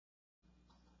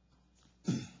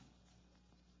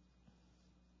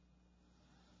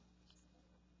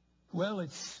Well,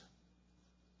 it's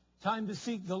time to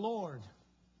seek the Lord.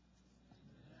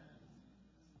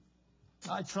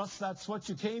 I trust that's what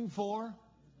you came for.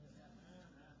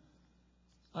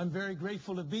 I'm very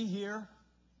grateful to be here.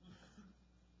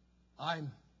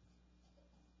 I'm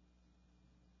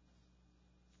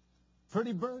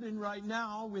pretty burdened right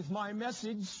now with my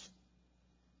message.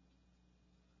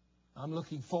 I'm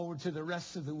looking forward to the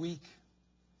rest of the week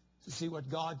to see what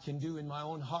God can do in my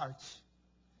own heart.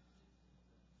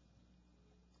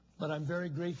 But I'm very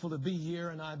grateful to be here,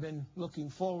 and I've been looking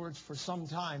forward for some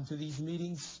time to these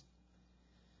meetings.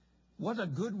 What a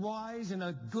good, wise, and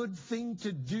a good thing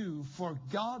to do for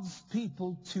God's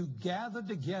people to gather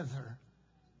together,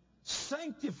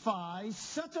 sanctify,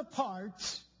 set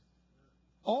apart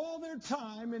all their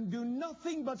time, and do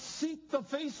nothing but seek the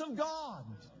face of God.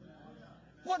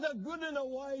 What a good and a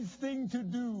wise thing to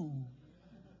do.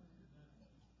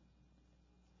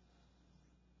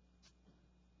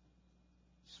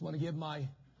 Just want to give my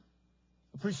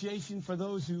appreciation for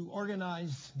those who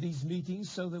organize these meetings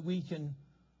so that we can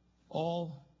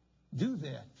all do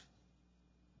that.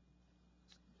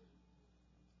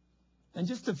 And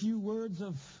just a few words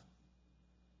of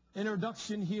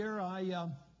introduction here. I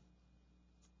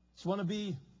just want to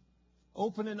be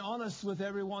open and honest with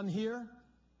everyone here.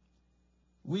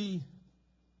 We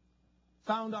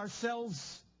found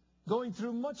ourselves going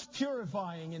through much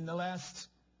purifying in the last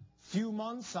few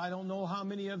months. I don't know how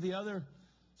many of the other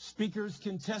speakers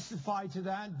can testify to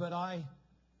that, but I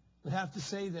would have to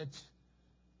say that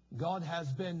God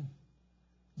has been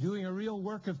doing a real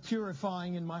work of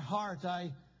purifying in my heart.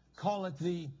 I call it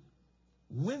the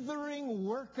withering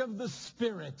work of the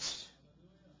Spirit.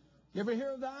 You ever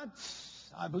hear of that?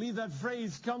 I believe that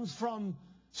phrase comes from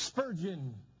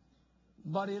Spurgeon,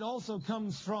 but it also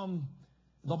comes from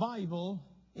the Bible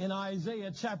in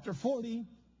Isaiah chapter 40.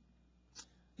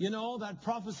 You know, that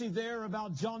prophecy there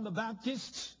about John the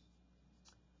Baptist,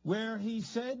 where he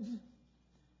said,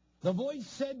 the voice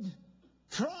said,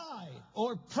 cry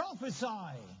or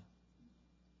prophesy.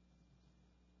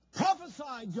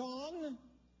 Prophesy, John.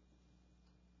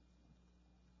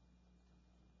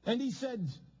 And he said,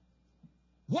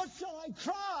 what shall I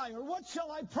cry or what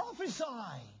shall I prophesy?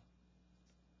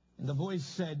 And the voice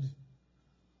said,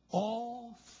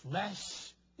 all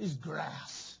flesh is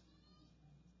grass.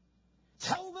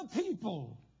 Tell the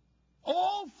people,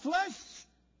 all flesh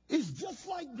is just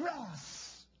like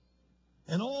grass,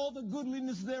 and all the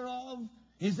goodliness thereof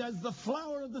is as the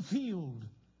flower of the field.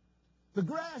 The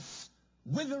grass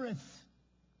withereth,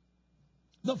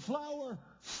 the flower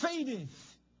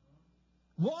fadeth.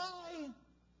 Why?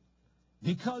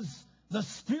 Because the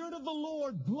Spirit of the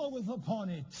Lord bloweth upon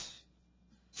it.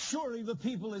 Surely the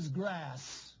people is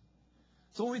grass.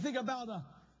 So when we think about a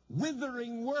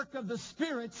withering work of the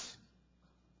Spirit,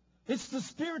 it's the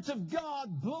Spirit of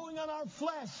God blowing on our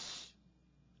flesh.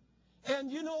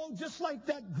 And you know, just like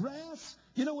that grass,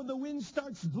 you know, when the wind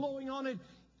starts blowing on it,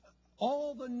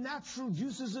 all the natural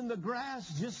juices in the grass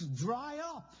just dry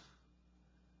up.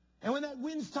 And when that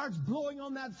wind starts blowing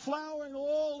on that flower and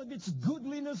all of its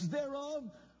goodliness thereof,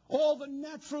 all the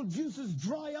natural juices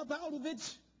dry up out of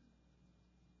it.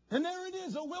 And there it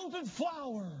is, a wilted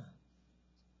flower.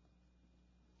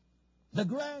 The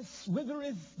grass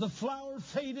withereth, the flower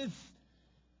fadeth,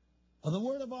 but the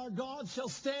word of our God shall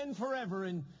stand forever.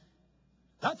 And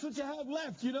that's what you have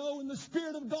left, you know, when the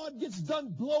Spirit of God gets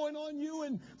done blowing on you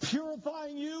and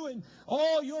purifying you, and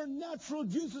all your natural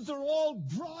juices are all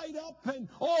dried up, and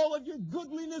all of your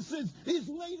goodliness is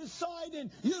laid aside,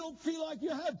 and you don't feel like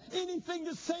you have anything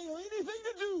to say or anything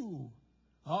to do.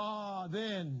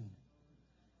 Then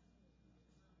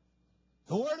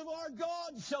the word of our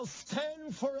God shall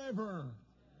stand forever.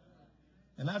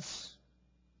 And that's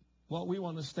what we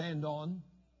want to stand on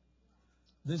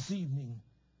this evening.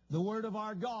 The word of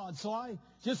our God. So I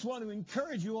just want to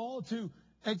encourage you all to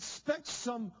expect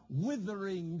some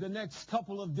withering the next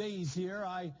couple of days here.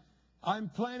 I'm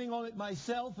planning on it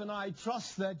myself, and I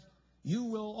trust that you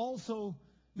will also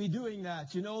be doing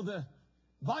that. You know, the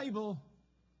Bible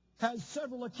has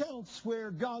several accounts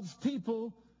where God's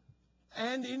people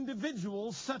and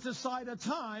individuals set aside a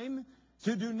time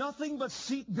to do nothing but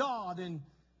seek God. And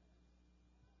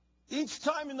each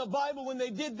time in the Bible when they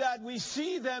did that, we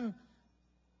see them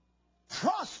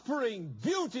prospering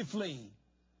beautifully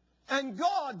and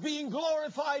God being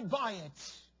glorified by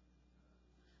it.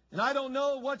 And I don't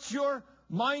know what your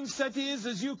mindset is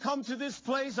as you come to this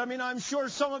place. I mean, I'm sure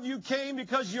some of you came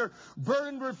because you're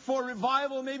burdened for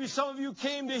revival. Maybe some of you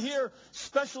came to hear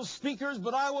special speakers,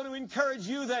 but I want to encourage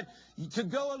you that to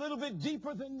go a little bit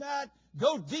deeper than that.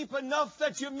 Go deep enough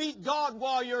that you meet God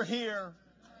while you're here.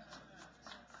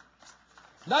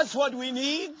 That's what we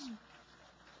need.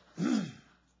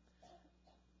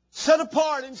 Set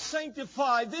apart and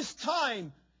sanctify this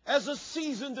time as a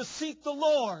season to seek the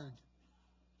Lord.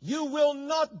 You will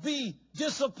not be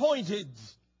disappointed.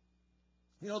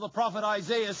 You know, the prophet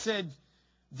Isaiah said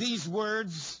these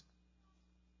words,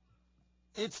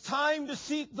 it's time to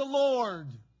seek the Lord.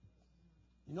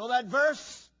 You know that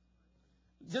verse?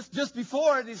 Just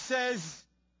before it, it says,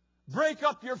 break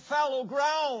up your fallow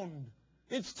ground.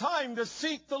 It's time to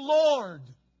seek the Lord.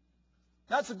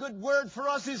 That's a good word for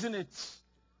us, isn't it?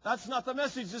 That's not the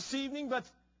message this evening, but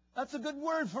that's a good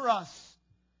word for us.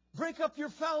 Break up your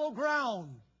fallow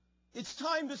ground. It's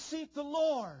time to seek the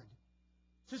Lord.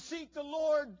 To seek the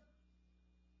Lord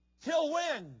till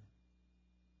when?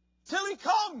 Till He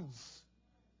comes.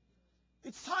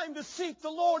 It's time to seek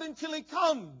the Lord until He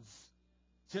comes.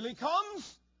 Till He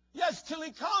comes? Yes, till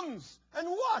He comes. And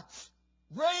what?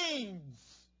 Reigns.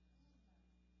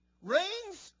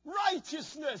 Reigns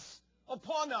righteousness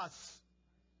upon us.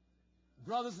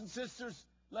 Brothers and sisters,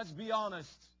 let's be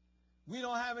honest. We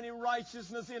don't have any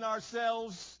righteousness in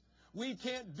ourselves. We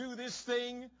can't do this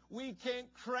thing. We can't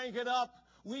crank it up.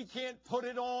 We can't put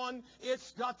it on.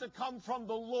 It's got to come from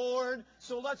the Lord.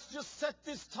 So let's just set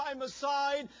this time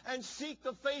aside and seek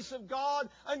the face of God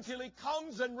until He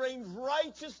comes and rains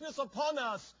righteousness upon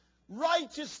us.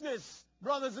 Righteousness,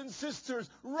 brothers and sisters.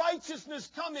 Righteousness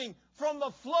coming from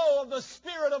the flow of the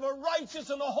Spirit of a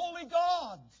righteous and a holy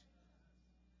God.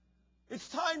 It's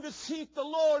time to seek the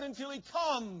Lord until He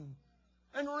come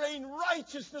and rain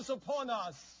righteousness upon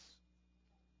us.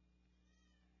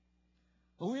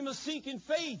 But we must seek in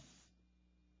faith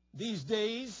these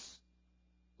days,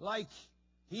 like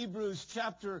Hebrews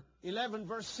chapter 11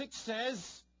 verse 6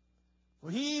 says, for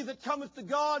he that cometh to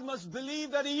God must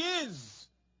believe that He is,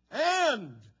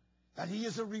 and that He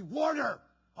is a rewarder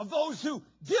of those who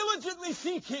diligently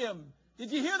seek Him.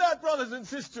 Did you hear that, brothers and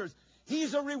sisters?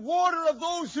 He's a rewarder of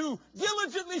those who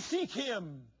diligently seek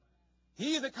Him.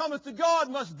 He that cometh to God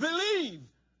must believe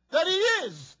that He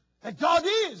is, that God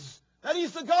is, that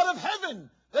He's the God of heaven,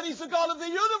 that He's the God of the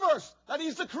universe, that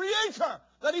He's the Creator,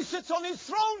 that He sits on His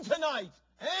throne tonight,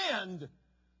 and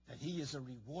that He is a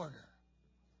rewarder.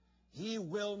 He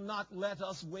will not let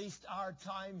us waste our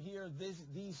time here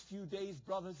these few days,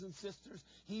 brothers and sisters.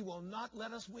 He will not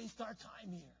let us waste our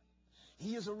time here.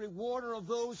 He is a rewarder of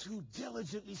those who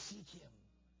diligently seek Him.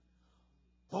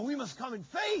 But we must come in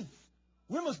faith.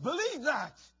 We must believe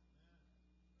that.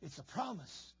 It's a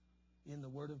promise in the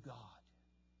Word of God.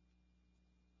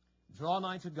 Draw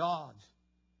nigh to God,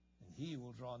 and He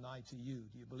will draw nigh to you.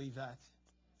 Do you believe that?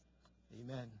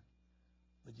 Amen.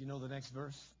 But you know the next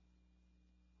verse?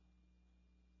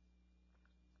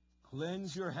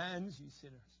 Cleanse your hands, ye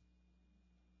sinners,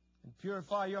 and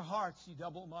purify your hearts, ye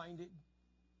double-minded.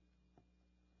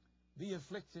 Be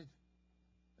afflicted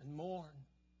and mourn.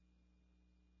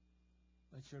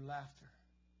 Let your laughter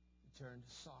turn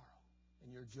to sorrow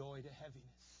and your joy to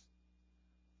heaviness.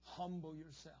 Humble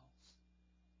yourselves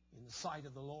in the sight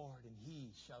of the Lord, and He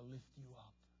shall lift you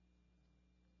up.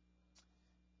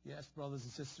 Yes, brothers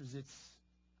and sisters,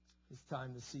 it's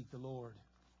time to seek the Lord.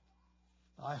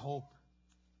 I hope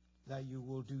that you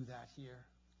will do that here.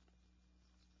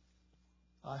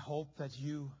 I hope that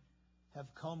you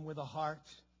have come with a heart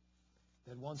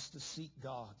that wants to seek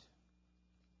God.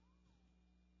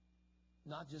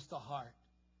 Not just a heart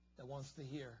that wants to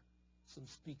hear some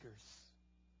speakers.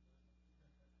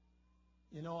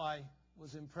 You know, I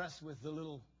was impressed with the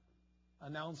little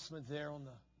announcement there on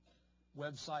the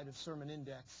website of Sermon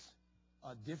Index,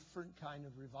 a different kind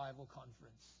of revival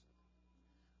conference.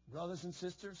 Brothers and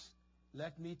sisters,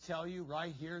 let me tell you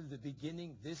right here at the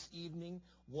beginning this evening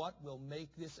what will make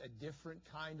this a different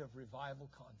kind of revival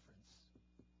conference.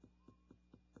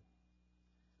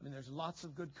 I mean, there's lots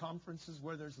of good conferences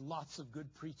where there's lots of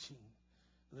good preaching.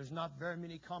 There's not very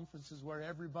many conferences where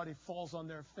everybody falls on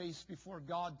their face before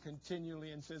God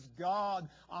continually and says, God,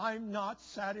 I'm not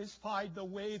satisfied the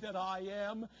way that I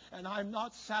am, and I'm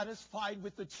not satisfied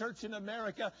with the church in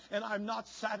America, and I'm not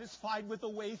satisfied with the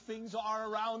way things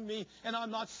are around me, and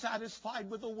I'm not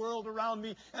satisfied with the world around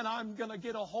me, and I'm going to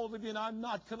get a hold of you, and I'm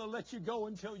not going to let you go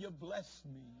until you bless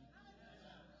me.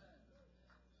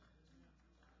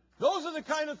 Those are the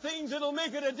kind of things that'll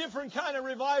make it a different kind of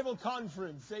revival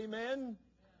conference. Amen?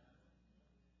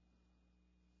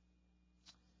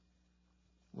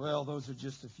 Well, those are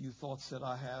just a few thoughts that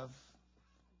I have.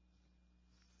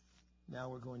 Now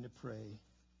we're going to pray.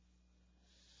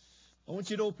 I want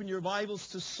you to open your Bibles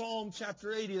to Psalm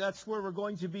chapter 80. That's where we're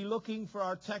going to be looking for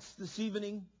our text this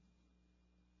evening.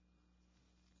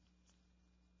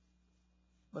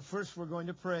 But first we're going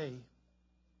to pray.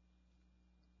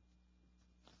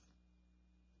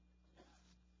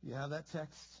 You have that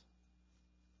text?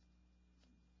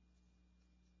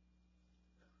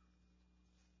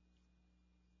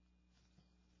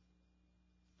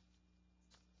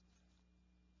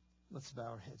 Let's bow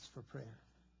our heads for prayer.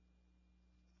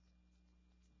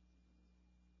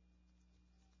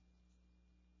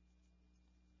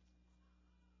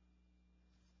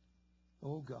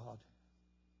 O God,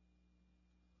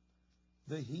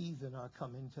 the heathen are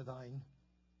come into thine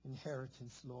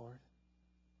inheritance, Lord.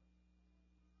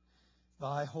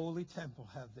 Thy holy temple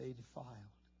have they defiled.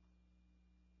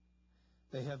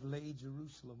 They have laid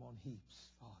Jerusalem on heaps,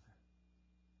 Father.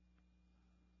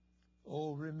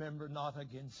 Oh, remember not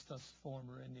against us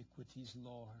former iniquities,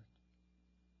 Lord.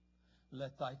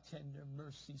 Let thy tender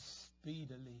mercy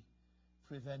speedily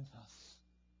prevent us,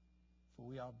 for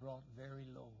we are brought very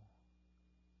low.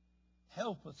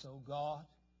 Help us,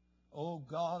 O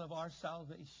God of our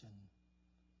salvation,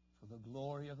 for the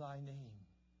glory of thy name,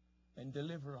 and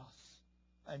deliver us,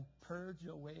 and purge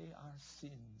away our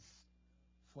sins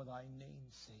for thy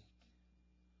name's sake.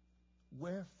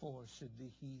 Wherefore should the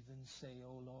heathen say,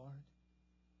 O Lord,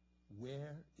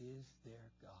 where is their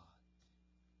God?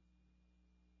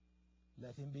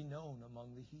 Let him be known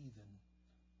among the heathen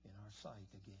in our sight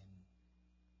again.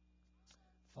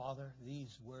 Father,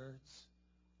 these words,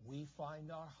 we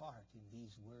find our heart in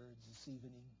these words this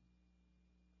evening.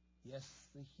 Yes,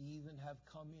 the heathen have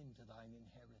come into thine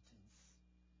inheritance.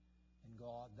 And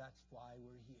God, that's why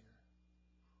we're here.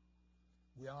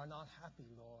 We are not happy,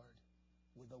 Lord,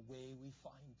 with the way we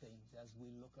find things as we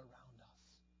look around us.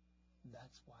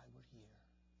 That's why we're here.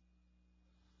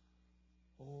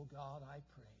 Oh God, I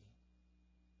pray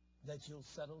that you'll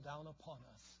settle down upon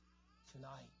us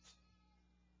tonight.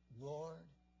 Lord,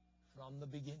 from the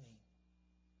beginning,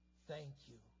 thank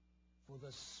you for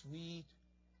the sweet,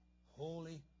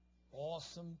 holy,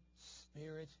 awesome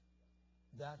Spirit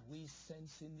that we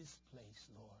sense in this place,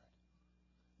 Lord.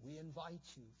 We invite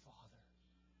you, Father,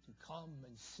 to come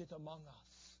and sit among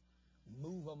us,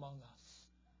 move among us.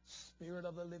 Spirit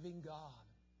of the living God,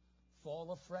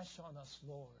 fall afresh on us,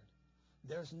 Lord.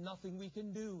 There's nothing we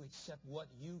can do except what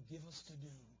you give us to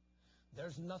do.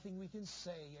 There's nothing we can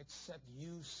say except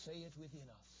you say it within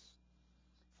us.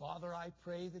 Father, I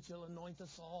pray that you'll anoint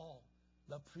us all,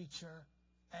 the preacher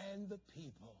and the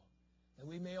people, that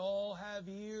we may all have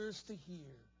ears to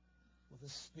hear what the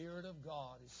Spirit of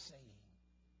God is saying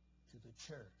to the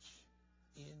church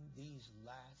in these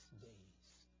last days.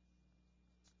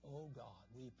 Oh God,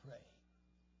 we pray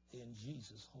in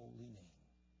Jesus' holy name.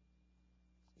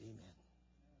 Amen.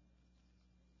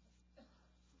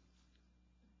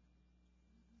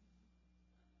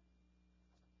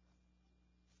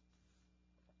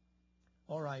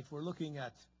 All right, we're looking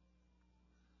at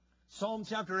Psalm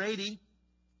chapter 80.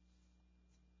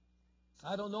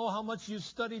 I don't know how much you've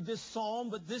studied this psalm,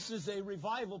 but this is a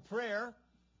revival prayer.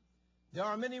 There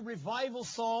are many revival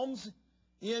psalms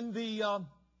in the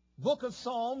book of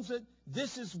Psalms.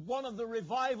 This is one of the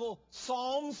revival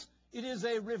psalms. It is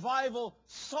a revival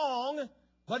song,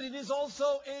 but it is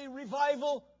also a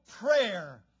revival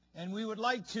prayer. And we would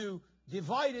like to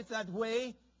divide it that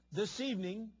way this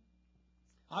evening.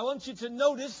 I want you to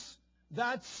notice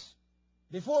that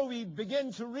before we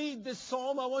begin to read this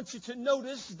psalm, I want you to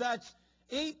notice that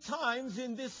 8 times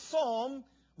in this psalm,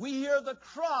 we hear the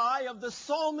cry of the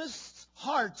psalmist's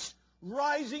heart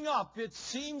rising up. It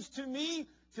seems to me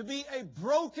to be a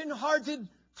broken-hearted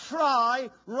cry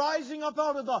rising up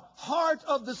out of the heart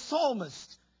of the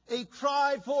psalmist. A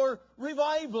cry for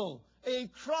revival. A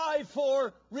cry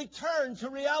for return to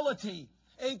reality.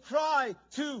 A cry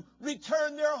to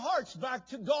return their hearts back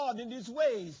to God and His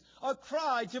ways. A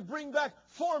cry to bring back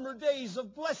former days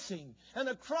of blessing. And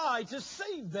a cry to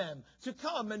save them, to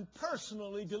come and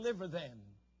personally deliver them.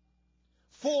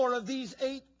 4 of these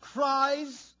 8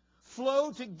 cries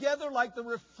flow together like the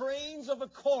refrains of a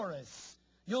chorus.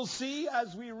 You'll see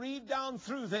as we read down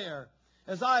through there.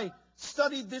 As I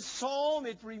studied this psalm,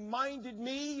 it reminded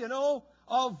me,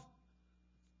 of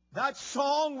that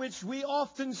song which we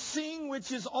often sing,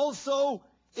 which is also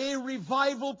a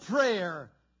revival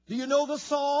prayer. Do you know the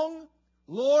song?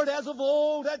 Lord, as of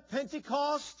old at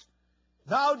Pentecost,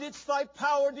 Thou didst Thy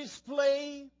power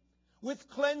display, with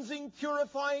cleansing,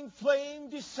 purifying flame,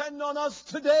 descend on us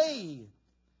today.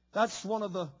 That's one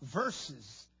of the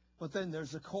verses. But then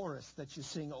there's a chorus that you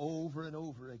sing over and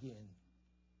over again.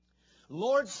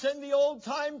 Lord, send the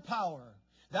old-time power,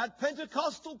 that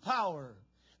Pentecostal power.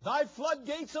 Thy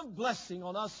floodgates of blessing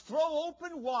on us throw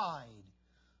open wide.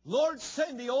 Lord,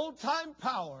 send the old-time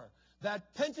power,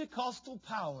 that Pentecostal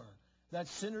power, that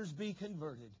sinners be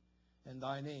converted and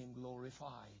Thy name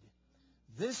glorified.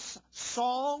 This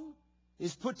song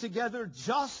is put together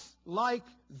just like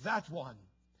that one.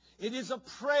 It is a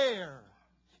prayer.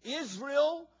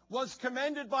 Israel was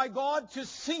commanded by God to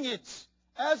sing it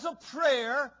as a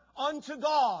prayer unto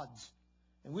God.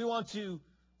 And we want to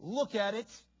look at it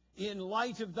in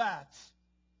light of that.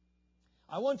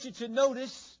 I want you to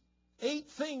notice 8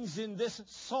 things in this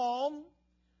psalm.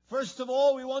 First of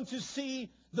all, we want to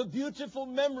see the beautiful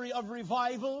memory of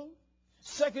revival.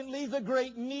 Secondly, the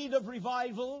great need of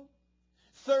revival.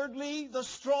 Thirdly, the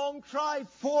strong cry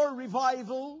for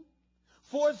revival.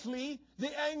 Fourthly, the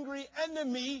angry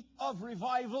enemy of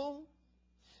revival.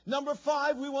 Number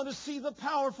 5, we want to see the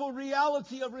powerful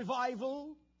reality of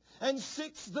revival. And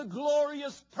 6, the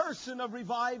glorious person of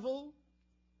revival.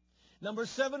 Number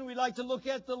 7, we'd like to look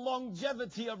at the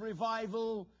longevity of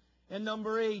revival. And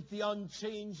number 8, the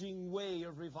unchanging way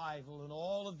of revival. And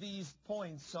all of these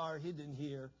points are hidden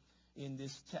here in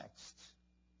this text.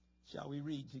 Shall we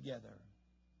read together?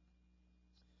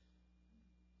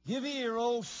 Give ear,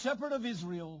 O shepherd of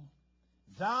Israel,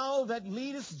 thou that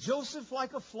leadest Joseph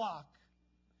like a flock,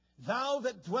 thou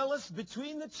that dwellest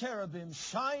between the cherubim,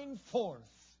 shine forth.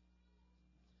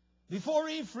 Before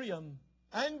Ephraim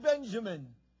and Benjamin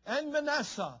and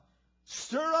Manasseh,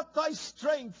 stir up thy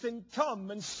strength and come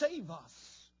and save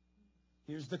us.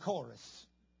 Here's the chorus.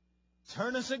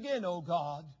 Turn us again, O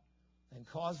God, and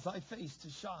cause thy face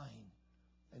to shine,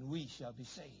 and we shall be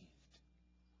saved.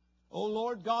 O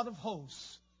Lord God of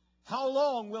hosts, how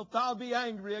long wilt thou be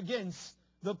angry against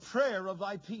the prayer of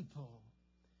thy people?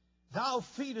 Thou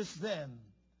feedest them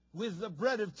with the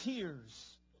bread of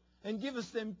tears, and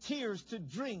givest them tears to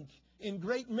drink in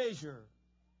great measure.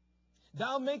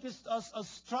 Thou makest us a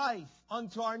strife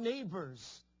unto our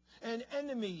neighbors, and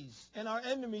our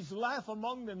enemies laugh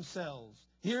among themselves.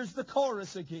 Here's the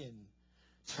chorus again.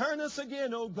 Turn us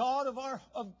again, O God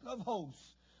of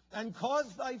hosts, and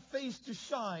cause thy face to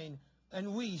shine,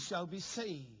 and we shall be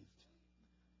saved.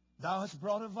 Thou hast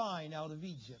brought a vine out of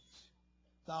Egypt.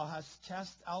 Thou hast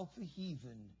cast out the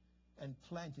heathen and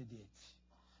planted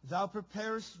it. Thou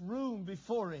preparest room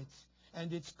before it,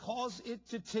 and didst cause it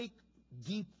to take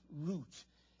deep root.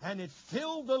 And it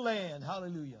filled the land.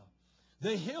 Hallelujah.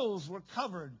 The hills were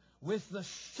covered with the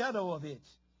shadow of it,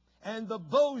 and the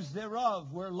boughs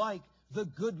thereof were like the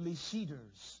goodly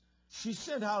cedars. She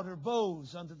sent out her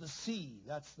boughs unto the sea,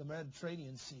 that's the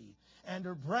Mediterranean Sea, and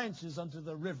her branches unto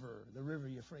the river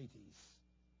Euphrates.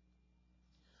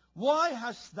 Why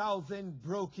hast thou then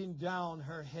broken down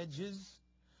her hedges,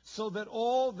 so that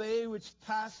all they which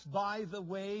pass by the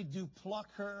way do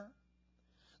pluck her?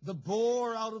 The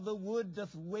boar out of the wood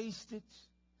doth waste it,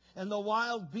 and the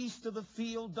wild beast of the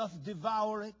field doth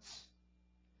devour it.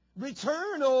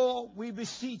 Return, O, we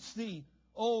beseech thee,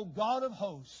 O God of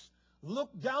hosts, look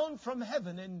down from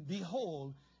heaven and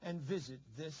behold and visit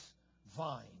this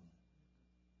vine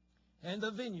and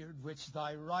the vineyard which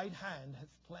thy right hand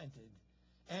hath planted,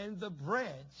 and the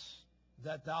branch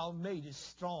that thou madest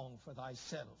strong for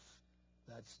thyself.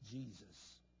 That's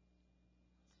Jesus.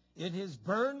 It is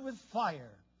burned with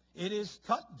fire. It is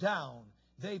cut down.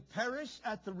 They perish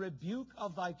at the rebuke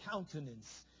of thy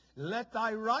countenance. Let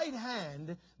thy right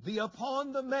hand be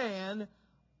upon the man.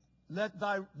 Let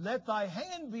thy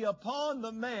hand be upon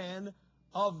the man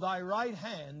of thy right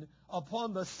hand,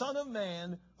 upon the Son of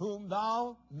Man, whom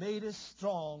thou madest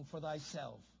strong for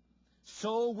thyself.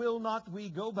 So will not we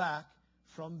go back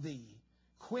from thee.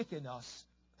 Quicken us,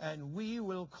 and we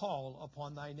will call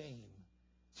upon thy name.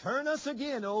 Turn us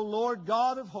again, O Lord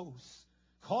God of hosts.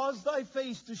 Cause thy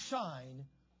face to shine,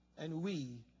 and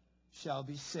we shall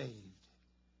be saved.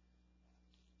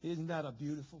 Isn't that a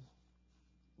beautiful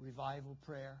revival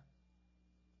prayer?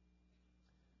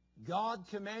 God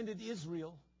commanded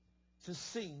Israel to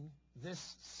sing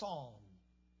this psalm,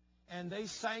 and they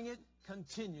sang it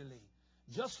continually.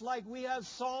 Just like we have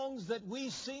songs that we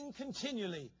sing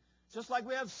continually, just like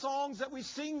we have songs that we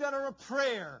sing that are a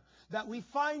prayer, that we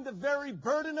find the very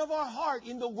burden of our heart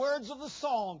in the words of the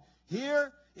song.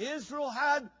 Here, Israel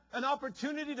had an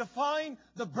opportunity to find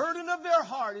the burden of their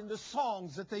heart in the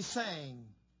songs that they sang.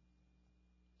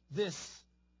 This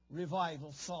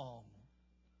revival psalm.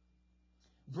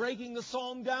 Breaking the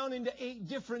psalm down into 8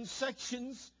 different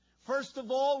sections. First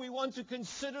of all, we want to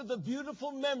consider the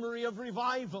beautiful memory of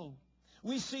revival.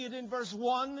 We see it in verse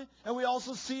 1, and we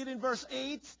also see it in verse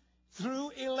 8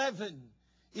 through 11.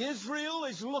 Israel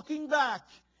is looking back.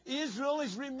 Israel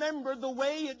is remembered the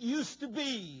way it used to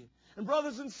be. And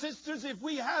brothers and sisters, if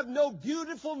we have no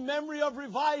beautiful memory of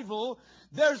revival,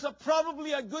 there's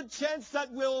probably a good chance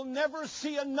that we'll never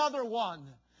see another one.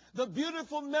 The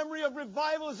beautiful memory of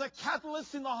revival is a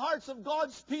catalyst in the hearts of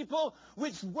God's people,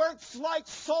 which works like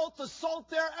salt to salt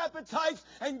their appetites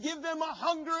and give them a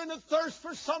hunger and a thirst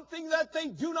for something that they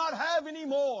do not have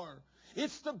anymore.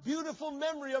 It's the beautiful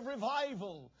memory of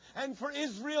revival. And for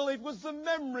Israel, it was the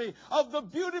memory of the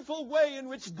beautiful way in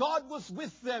which God was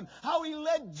with them. How He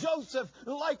led Joseph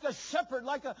like a shepherd,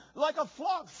 like a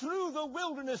flock through the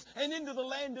wilderness and into the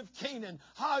land of Canaan.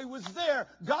 How He was there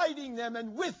guiding them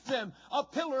and with them, a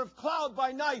pillar of cloud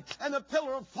by night and a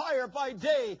pillar of fire by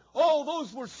day. Oh,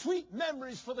 those were sweet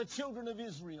memories for the children of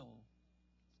Israel.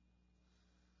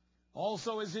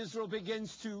 Also, as Israel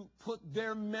begins to put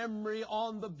their memory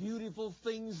on the beautiful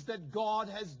things that God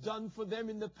has done for them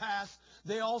in the past,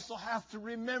 they also have to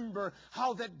remember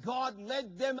how that God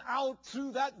led them out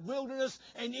through that wilderness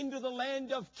and into the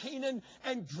land of Canaan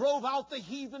and drove out the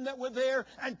heathen that were there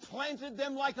and planted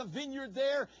them like a vineyard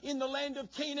there in the land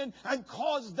of Canaan and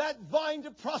caused that vine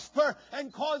to prosper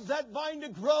and caused that vine to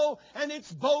grow and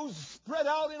its boughs spread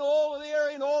out in all of the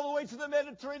area and all the way to the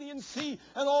Mediterranean Sea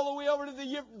and all the way over to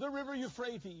the river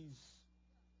Euphrates.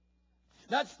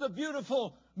 That's the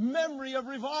beautiful memory of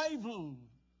revival.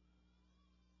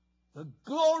 The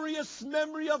glorious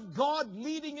memory of God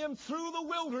leading them through the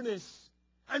wilderness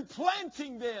and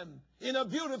planting them in a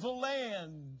beautiful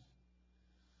land.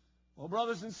 Well,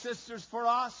 brothers and sisters, for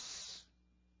us,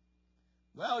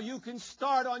 well, you can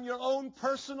start on your own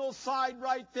personal side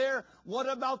right there. What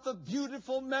about the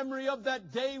beautiful memory of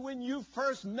that day when you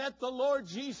first met the Lord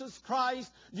Jesus Christ?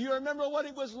 Do you remember what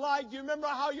it was like? Do you remember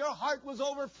how your heart was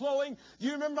overflowing? Do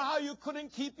you remember how you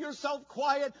couldn't keep yourself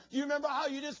quiet? Do you remember how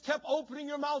you just kept opening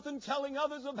your mouth and telling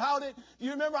others about it? Do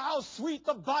you remember how sweet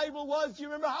the Bible was? Do you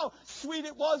remember how sweet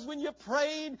it was when you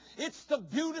prayed? It's the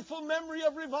beautiful memory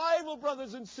of revival,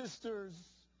 brothers and sisters.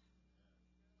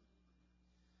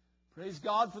 Praise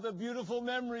God for the beautiful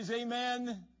memories,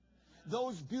 amen.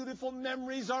 Those beautiful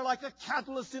memories are like a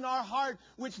catalyst in our heart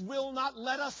which will not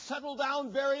let us settle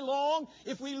down very long.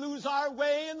 If we lose our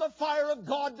way and the fire of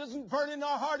God doesn't burn in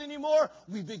our heart anymore,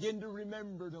 we begin to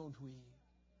remember, don't we?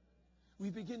 We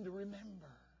begin to remember.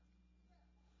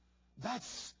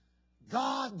 That's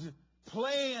God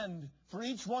planned for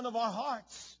each one of our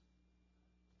hearts.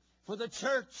 For the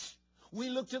church, we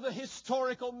look to the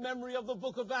historical memory of the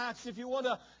book of Acts. If you want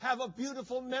to have a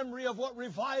beautiful memory of what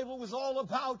revival was all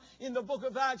about in the book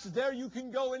of Acts, there you can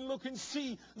go and look and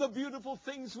see the beautiful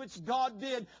things which God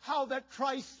did, how that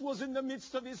Christ was in the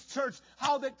midst of His church,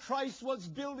 how that Christ was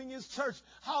building His church,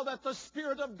 how that the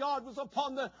Spirit of God was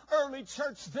upon the early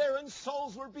church there, and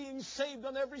souls were being saved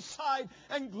on every side,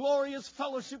 and glorious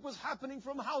fellowship was happening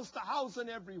from house to house and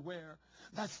everywhere.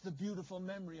 That's the beautiful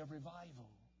memory of revival.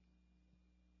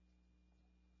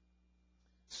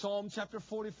 Psalm chapter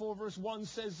 44 verse 1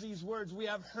 says these words, "We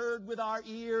have heard with our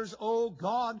ears, O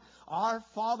God, our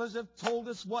fathers have told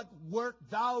us what work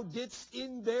Thou didst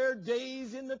in their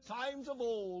days in the times of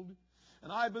old."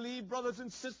 And I believe, brothers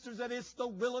and sisters, that it's the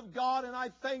will of God, and I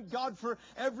thank God for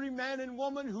every man and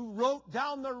woman who wrote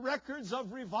down the records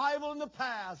of revival in the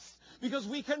past, because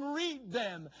we can read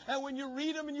them. And when you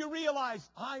read them and you realize,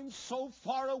 I'm so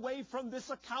far away from this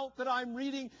account that I'm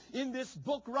reading in this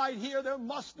book right here, there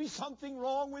must be something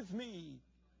wrong with me.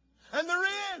 And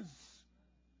there is.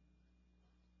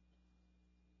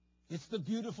 It's the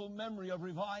beautiful memory of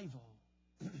revival.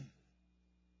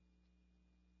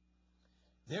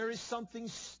 There is something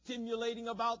stimulating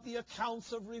about the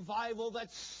accounts of revival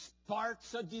that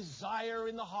sparks a desire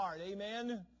in the heart.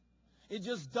 Amen? It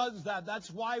just does that.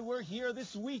 That's why we're here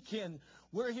this weekend.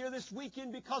 We're here this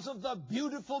weekend because of the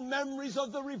beautiful memories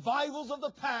of the revivals of the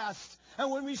past.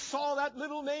 And when we saw that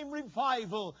little name,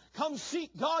 revival, come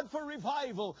seek God for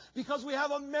revival, because we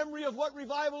have a memory of what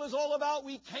revival is all about,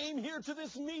 we came here to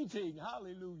this meeting.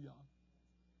 Hallelujah.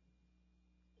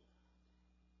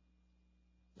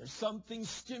 There's something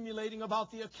stimulating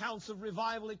about the accounts of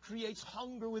revival. It creates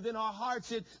hunger within our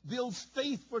hearts. It builds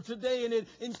faith for today, and it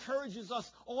encourages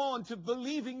us on to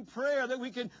believing prayer that we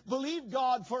can believe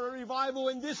God for a revival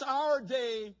in this our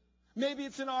day. Maybe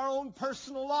it's in our own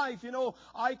personal life. You know,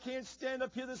 I can't stand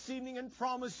up here this evening and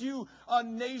promise you a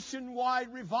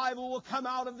nationwide revival will come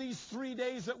out of these 3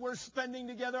 days that we're spending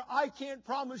together. I can't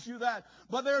promise you that.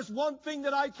 But there's one thing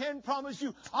that I can promise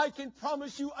you. I can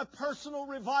promise you a personal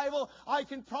revival. I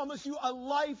can promise you a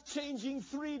life-changing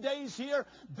 3 days here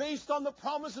based on the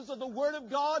promises of the Word of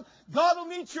God. God will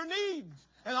meet your needs.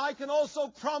 And I can also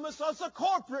promise us a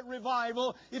corporate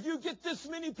revival. If you get this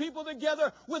many people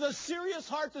together with a serious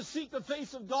heart to seek the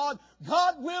face of God,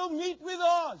 God will meet with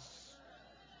us.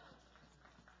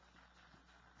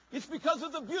 It's because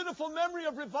of the beautiful memory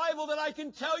of revival that I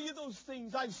can tell you those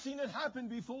things. I've seen it happen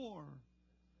before.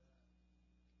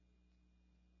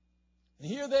 And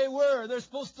here they were. They're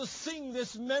supposed to sing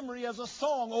this memory as a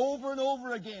song over and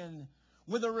over again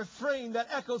with a refrain that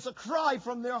echoes a cry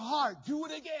from their heart. Do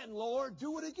it again, Lord.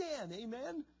 Do it again.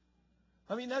 Amen?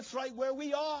 I mean, that's right where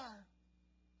we are.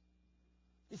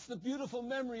 It's the beautiful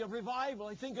memory of revival.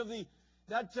 I think of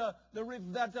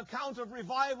that account of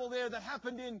revival there that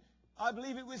happened in, I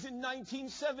believe it was in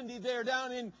 1970 there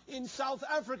down in South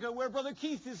Africa where Brother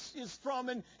Keith is from,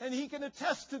 and he can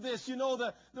attest to this, you know,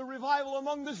 the revival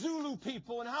among the Zulu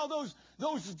people and how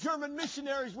those German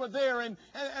missionaries were there and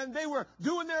they were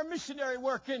doing their missionary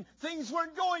work and things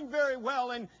weren't going very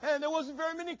well and there wasn't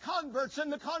very many converts,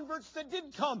 and the converts that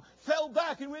did come fell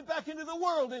back and went back into the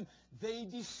world, and they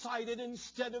decided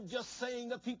instead of just saying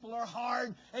the people are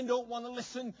hard and don't want to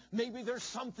listen, maybe there's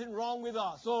something wrong with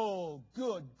us. Oh,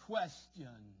 good question.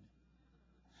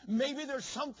 Maybe there's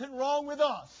something wrong with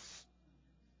us.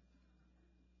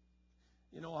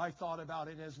 You know, I thought about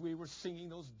it as we were singing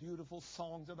those beautiful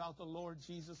songs about the Lord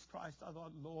Jesus Christ. I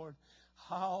thought, Lord,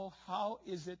 how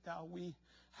is it that we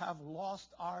have lost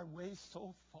our way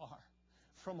so far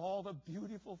from all the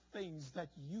beautiful things that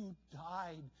you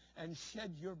died and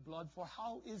shed your blood for?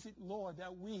 How is it, Lord,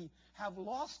 that we have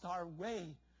lost our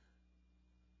way?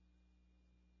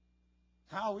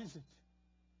 How is it?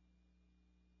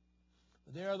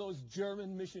 There are those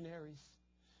German missionaries,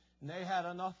 and they had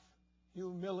enough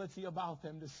humility about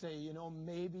them to say, you know,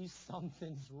 maybe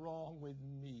something's wrong with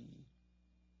me.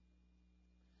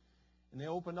 And they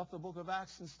opened up the book of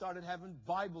Acts and started having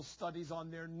Bible studies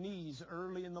on their knees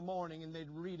early in the morning, and they'd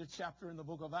read a chapter in the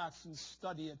book of Acts and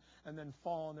study it and then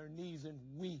fall on their knees and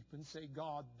weep and say,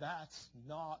 God, that's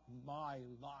not my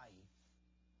life.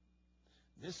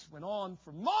 This went on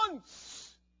for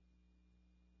months.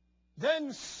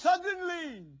 Then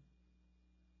suddenly,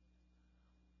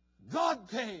 God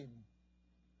came.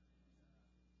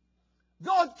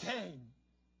 God came.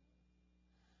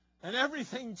 And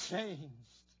everything changed.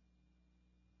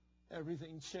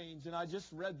 Everything changed. And I just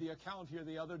read the account here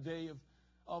the other day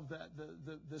of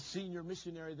the senior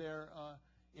missionary there,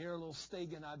 Errol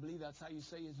Stegan, I believe that's how you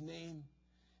say his name.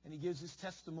 And he gives his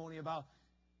testimony about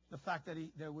the fact that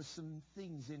there was some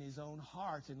things in his own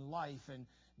heart and life, and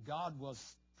God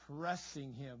was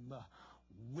pressing him,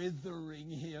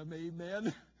 withering him,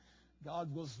 amen.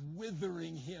 God was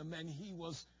withering him, and he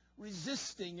was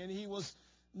resisting, and he was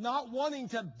not wanting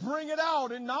to bring it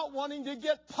out and not wanting to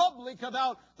get public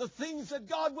about the things that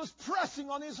God was pressing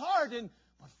on his heart.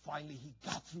 But finally he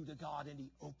got through to God, and he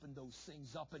opened those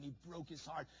things up, and he broke his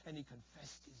heart, and he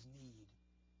confessed his need.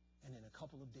 And then a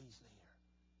couple of days later,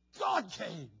 God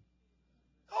came.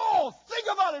 Oh, think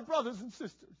about it, brothers and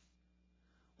sisters.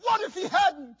 What if he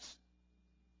hadn't?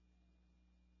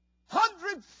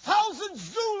 100,000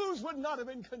 Zulus would not have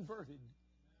been converted.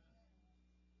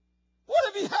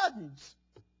 What if he hadn't?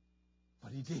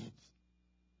 But he did.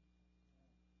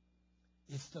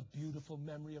 It's the beautiful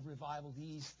memory of revival.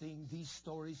 These things, these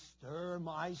stories stir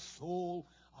my soul.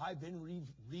 I've been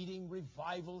reading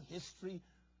revival history.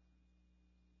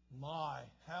 My,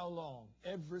 how long?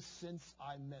 Ever since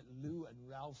I met Lou and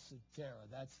Ralph Sotera.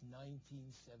 That's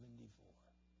 1974.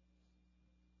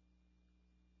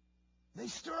 They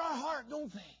stir our heart,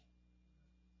 don't they?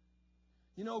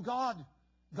 You know, God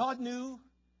knew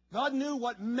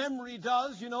what memory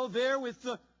does, you know, there with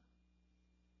the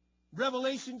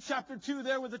Revelation chapter 2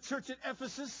 there with the church at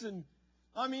Ephesus. And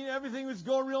I mean, everything was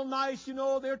going real nice, you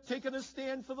know. They're taking a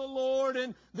stand for the Lord,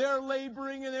 and they're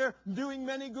laboring, and they're doing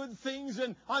many good things.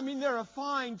 And I mean, they're a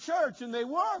fine church, and they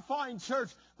were a fine church.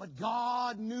 But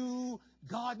God knew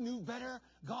better.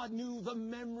 God knew the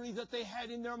memory that they had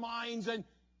in their minds, and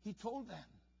he told them,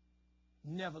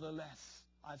 nevertheless,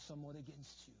 I have somewhat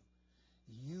against you.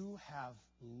 You have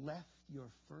left your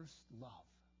first love.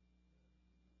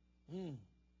 And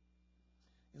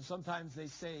sometimes they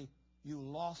say, you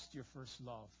lost your first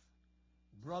love.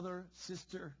 Brother,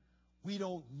 sister, we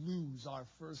don't lose our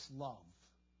first love.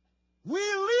 We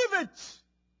leave it.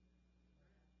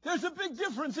 There's a big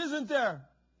difference, isn't there?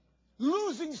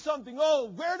 Losing something,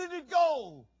 oh, where did it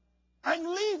go? And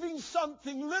leaving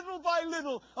something little by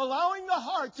little, allowing the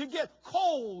heart to get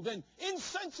cold and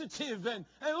insensitive and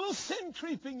a little sin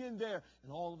creeping in there.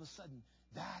 And all of a sudden,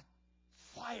 that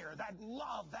fire, that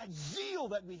love, that zeal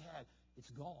that we had, it's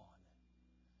gone.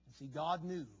 And see, God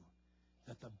knew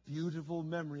that the beautiful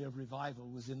memory of revival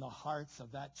was in the hearts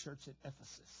of that church at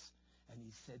Ephesus. And he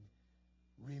said,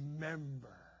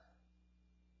 remember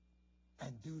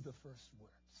and do the first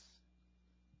works.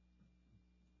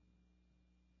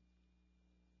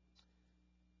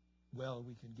 Well,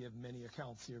 we can give many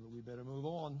accounts here, but we better move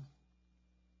on.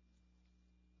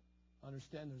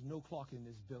 Understand there's no clock in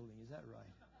this building. Is that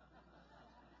right?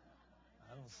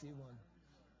 see one.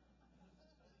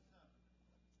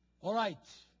 All right.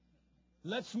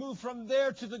 Let's move from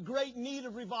there to the great need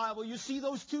of revival. You see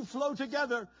those two flow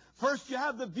together. First, you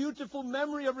have the beautiful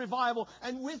memory of revival.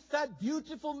 And with that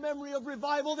beautiful memory of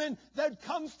revival, then that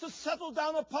comes to settle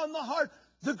down upon the heart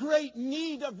the great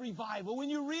need of revival. When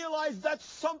you realize that's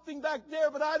something back there,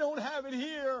 but I don't have it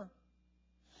here.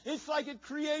 It's like it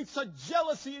creates a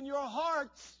jealousy in your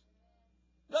heart,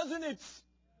 doesn't it?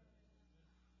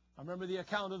 I remember the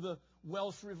account of the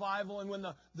Welsh revival, and when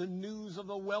the news of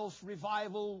the Welsh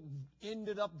revival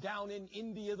ended up down in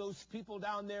India, those people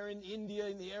down there in India,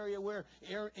 in the area where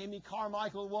Amy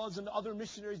Carmichael was and other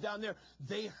missionaries down there,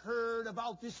 they heard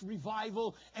about this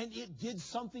revival, and it did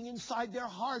something inside their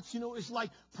hearts. You know, it's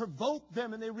like provoked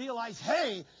them, and they realized,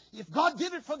 hey, if God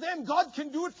did it for them, God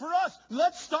can do it for us.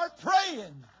 Let's start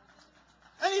praying.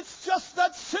 And it's just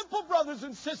that simple, brothers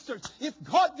and sisters. If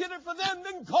God did it for them,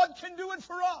 then God can do it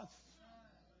for us.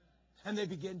 And they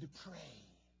began to pray.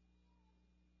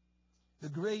 The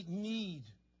great need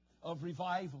of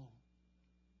revival.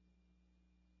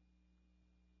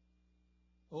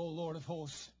 O Lord of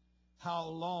hosts, how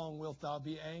long wilt thou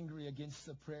be angry against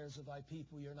the prayers of thy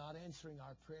people? You're not answering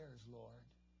our prayers, Lord.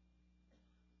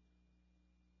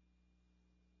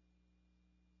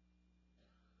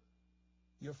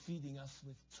 You're feeding us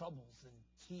with troubles and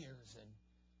tears, and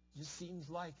it just seems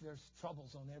like there's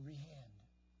troubles on every hand.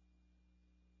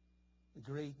 The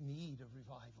great need of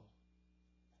revival.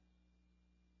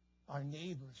 Our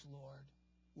neighbors, Lord,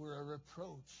 were a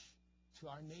reproach to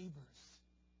our neighbors.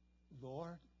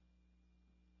 Lord,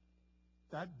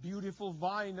 that beautiful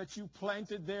vine that you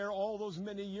planted there all those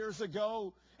many years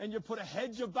ago, and you put a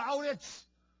hedge about it.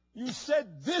 You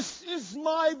said, this is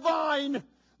my vine.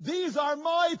 These are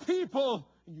my people.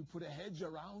 And you put a hedge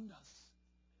around us.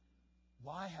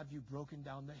 Why have you broken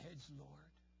down the hedge, Lord?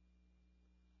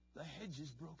 The hedge is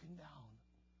broken down.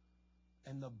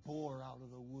 And the boar out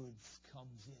of the woods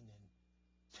comes in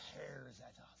and tears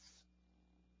at us.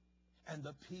 And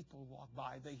the people walk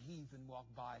by, the heathen walk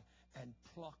by, and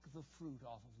pluck the fruit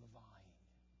off of the vine.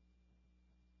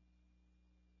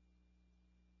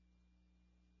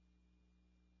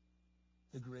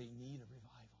 The great need of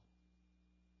revival.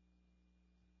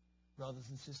 Brothers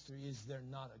and sisters, is there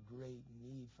not a great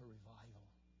need for revival?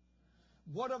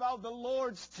 What about the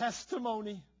Lord's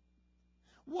testimony?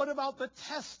 What about the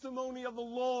testimony of the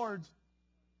Lord?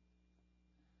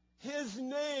 His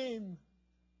name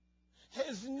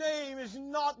is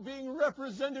not being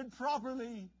represented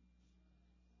properly.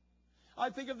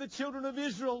 I think of the children of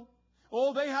Israel.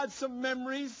 Oh, they had some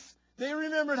memories. They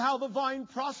remembered how the vine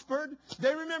prospered.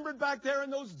 They remembered back there in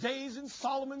those days, in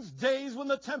Solomon's days, when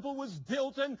the temple was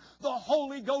built and the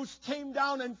Holy Ghost came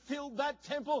down and filled that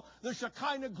temple. The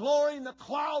Shekinah glory and the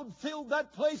cloud filled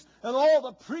that place, and all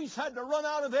the priests had to run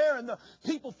out of there, and the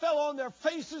people fell on their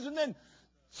faces. And then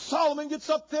Solomon gets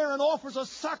up there and offers a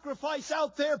sacrifice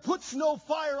out there, puts no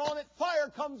fire on it.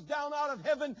 Fire comes down out of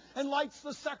heaven and lights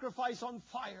the sacrifice on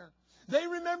fire. They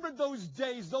remembered those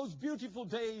days, those beautiful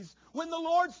days, when the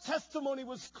Lord's testimony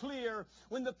was clear,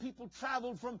 when the people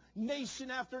traveled from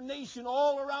nation after nation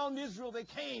all around Israel. They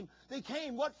came. They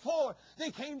came. What for? They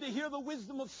came to hear the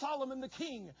wisdom of Solomon the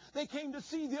king. They came to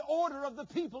see the order of the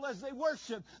people as they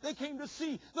worshiped. They came to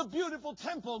see the beautiful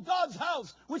temple, God's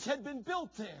house, which had been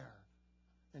built there.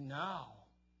 And now,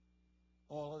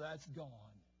 all of that's gone.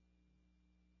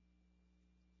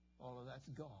 All of that's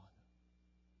gone.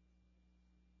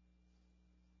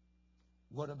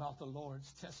 What about the Lord's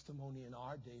testimony in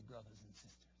our day, brothers and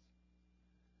sisters?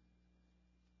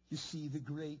 You see the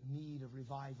great need of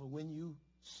revival. When you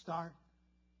start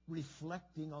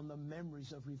reflecting on the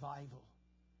memories of revival,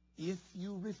 if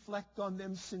you reflect on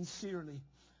them sincerely,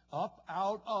 up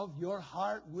out of your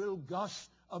heart will gush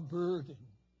a burden.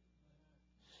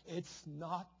 It's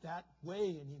not that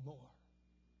way anymore.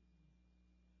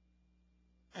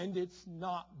 And it's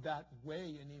not that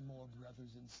way anymore,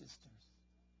 brothers and sisters.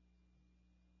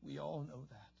 We all know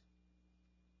that.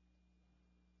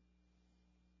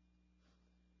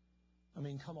 I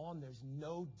mean, come on, there's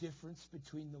no difference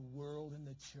between the world and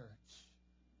the church.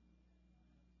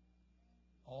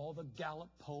 All the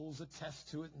Gallup polls attest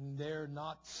to it, and they're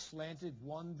not slanted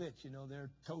one bit. You know,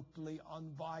 they're totally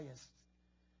unbiased.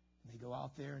 They go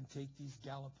out there and take these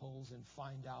Gallup polls and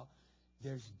find out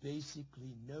there's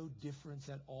basically no difference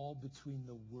at all between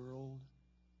the world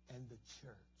and the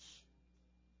church.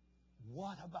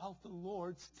 What about the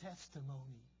Lord's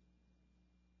testimony?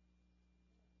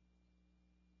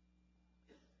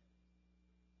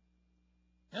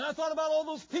 And I thought about all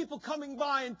those people coming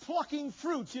by and plucking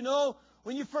fruit, you know.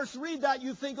 when you first read that,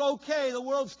 you think, okay, the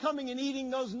world's coming and eating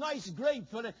those nice grapes.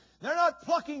 But they're not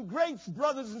plucking grapes,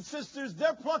 brothers and sisters.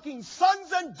 They're plucking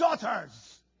sons and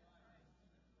daughters.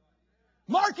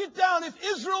 Mark it down. If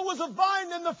Israel was a vine,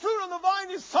 then the fruit on the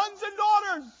vine is sons and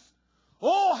daughters.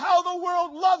 Oh, how the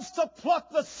world loves to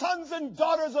pluck the sons and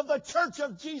daughters of the church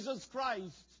of Jesus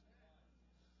Christ.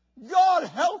 God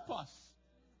help us.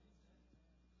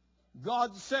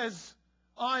 God says,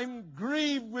 I'm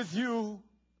grieved with you.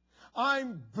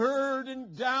 I'm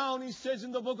burdened down, he says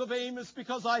in the book of Amos,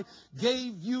 because I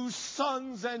gave you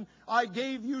sons, and I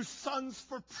gave you sons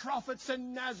for prophets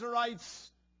and Nazarites.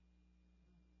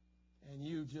 And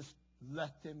you just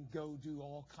let them go do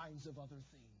all kinds of other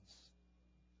things.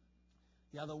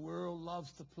 Yeah, the world loves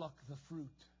to pluck the fruit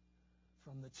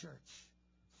from the church.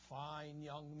 Fine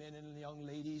young men and young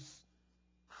ladies,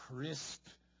 crisp,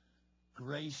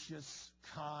 gracious,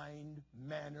 kind,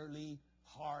 mannerly,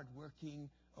 hardworking,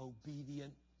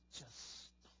 obedient. Just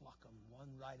pluck them one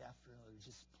right after another.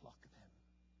 Just pluck them.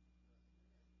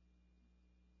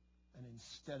 And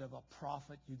instead of a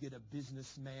prophet, you get a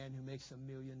businessman who makes $1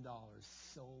 million.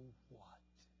 So what?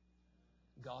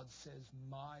 God says,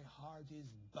 my heart is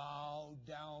bowed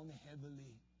down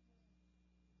heavily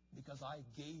because I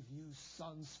gave you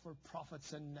sons for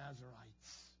prophets and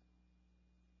Nazarites.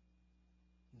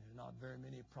 And there are not very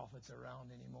many prophets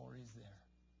around anymore, is there?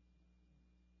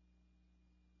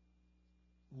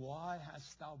 Why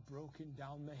hast thou broken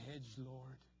down the hedge,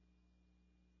 Lord?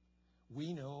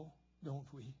 We know, don't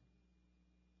we?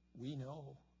 We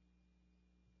know.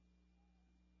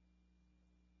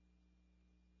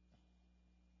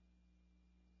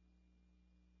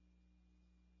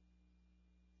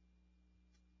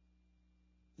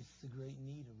 It's the great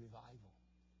need of revival.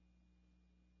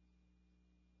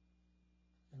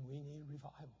 And we need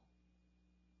revival.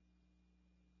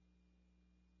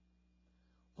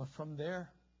 But from there,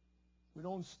 we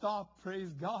don't stop, praise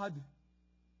God.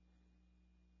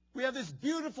 We have this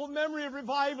beautiful memory of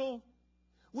revival,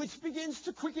 which begins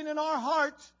to quicken in our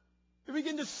heart. We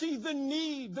begin to see the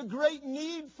need, the great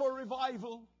need for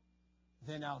revival.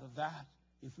 Then out of that,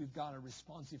 if we've got a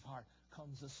responsive heart,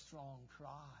 comes a strong cry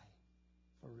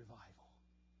for revival.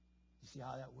 You see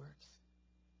how that works?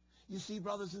 You see,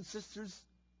 brothers and sisters,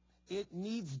 it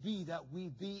needs be that we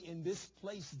be in this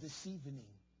place this evening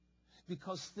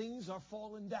because things are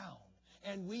falling down,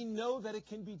 and we know that it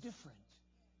can be different.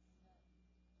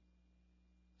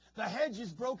 The hedge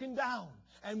is broken down,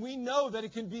 and we know that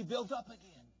it can be built up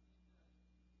again.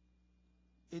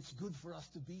 It's good for us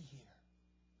to be here.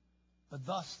 But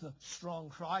thus the strong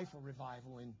cry for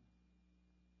revival in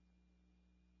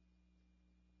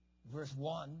verse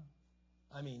 1,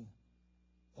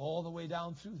 all the way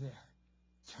down through there.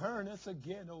 Turn us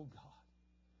again, O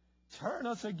God. Turn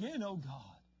us again, O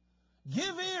God.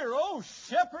 Give ear, O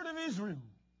shepherd of Israel.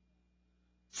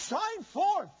 Shine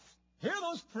forth. Hear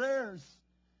those prayers.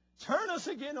 Turn us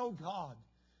again, O God.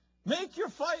 Make your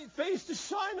face to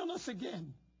shine on us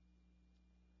again.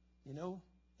 You know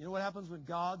what happens when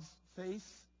God's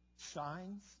face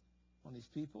shines on his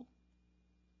people?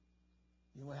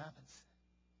 You know what happens?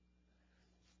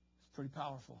 It's pretty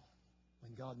powerful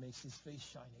when God makes his face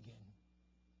shine again.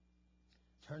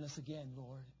 Turn us again,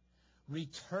 Lord.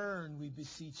 Return, we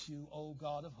beseech you, O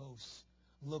God of hosts.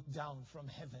 Look down from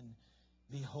heaven.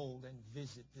 Behold and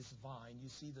visit this vine. You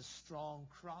see, the strong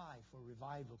cry for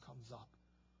revival comes up.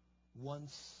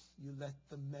 Once you let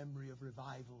the memory of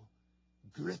revival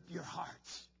grip your heart,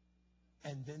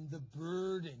 and then the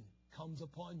burden comes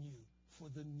upon you for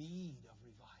the need of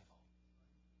revival.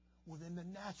 Well, then the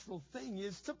natural thing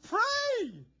is to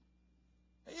pray.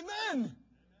 Amen.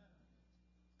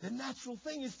 The natural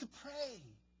thing is to pray.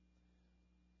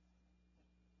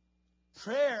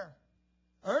 Prayer,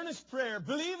 earnest prayer,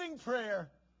 believing prayer,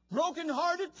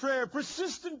 broken-hearted prayer,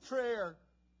 persistent prayer.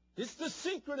 It's the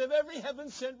secret of every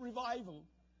heaven-sent revival.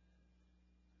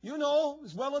 You know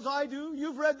as well as I do.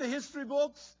 You've read the history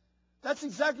books. That's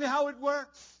exactly how it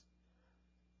works.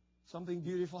 Something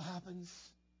beautiful happens.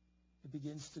 It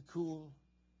begins to cool.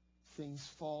 Things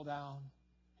fall down.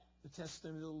 The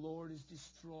testimony of the Lord is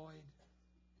destroyed.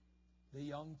 The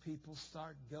young people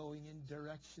start going in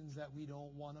directions that we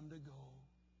don't want them to go.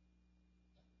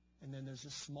 And then there's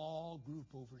a small group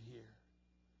over here.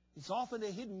 It's often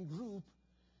a hidden group.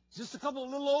 Just a couple of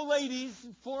little old ladies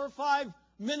and 4 or 5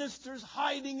 ministers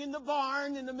hiding in the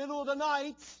barn in the middle of the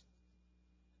night.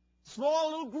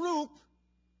 Small little group.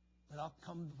 But up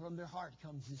from their heart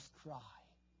comes this cry.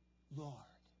 Lord,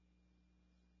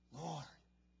 Lord,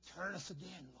 turn us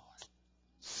again, Lord.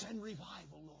 Send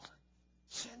revival, Lord.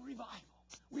 Send revival.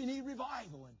 We need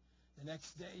revival. And the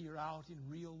next day you're out in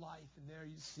real life, and there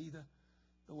you see the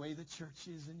the way the church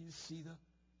is, and you see the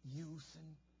youth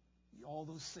and all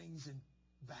those things, and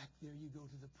back there you go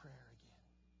to the prayer again.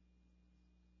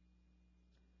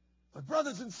 But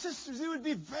brothers and sisters, it would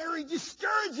be very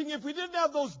discouraging if we didn't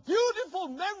have those beautiful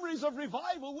memories of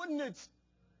revival, wouldn't it?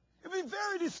 It would be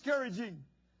very discouraging.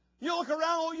 You look around,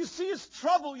 all you see is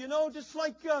trouble, just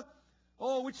like,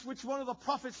 which one of the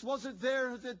prophets was it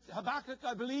there, that Habakkuk,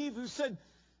 I believe, who said,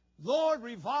 Lord,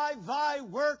 revive thy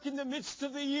work in the midst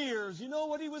of the years. You know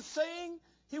what he was saying?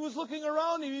 He was looking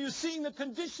around and he was seeing the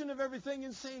condition of everything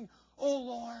and saying, oh,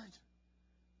 Lord,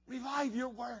 revive your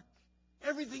work.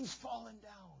 Everything's fallen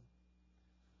down.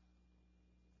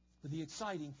 But the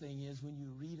exciting thing is when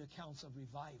you read accounts of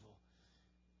revival,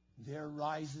 there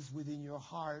rises within your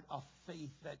heart a faith,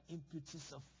 that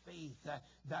impetus of faith,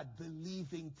 that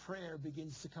believing prayer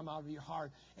begins to come out of your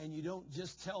heart. And you don't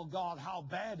just tell God how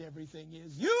bad everything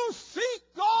is. You seek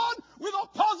God with a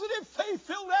positive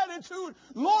faith-filled attitude.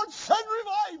 Lord, send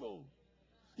revival.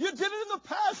 You did it in the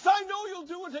past. I know you'll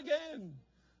do it again.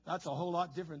 That's a whole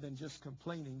lot different than just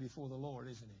complaining before the Lord,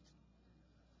 isn't it?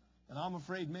 And I'm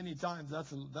afraid many times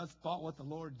that's about what the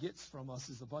Lord gets from us,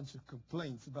 is a bunch of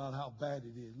complaints about how bad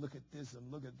it is. Look at this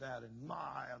and look at that, and my,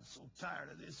 I'm so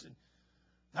tired of this. And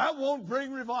that won't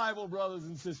bring revival, brothers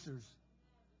and sisters.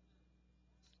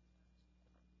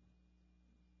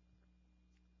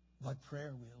 But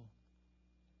prayer will.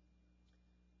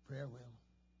 Prayer will.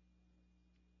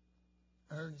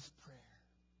 Earnest prayer.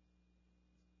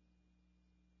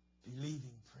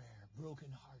 Believing prayer.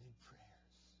 Broken-hearted prayers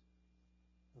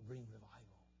will bring revival.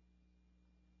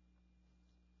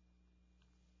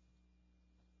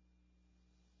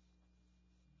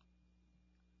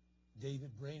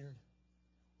 David Brainerd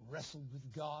wrestled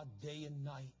with God day and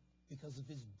night because of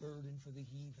his burden for the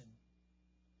heathen.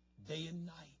 Day and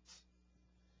night.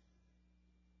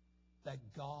 That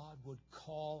God would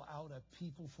call out a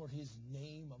people for his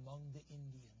name among the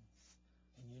Indians.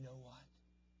 And you know what?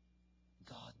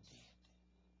 God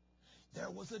did. There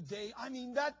was a day,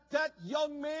 that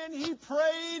young man, he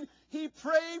prayed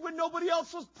when nobody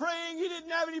else was praying. He didn't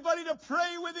have anybody to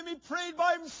pray with him. He prayed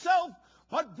by himself.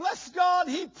 But bless God,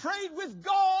 he prayed with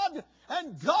God,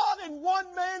 and God in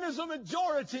one man is a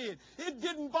majority. It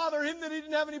didn't bother him that he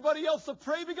didn't have anybody else to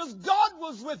pray, because God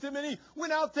was with him, and he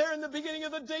went out there in the beginning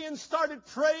of the day and started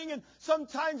praying, and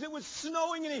sometimes it was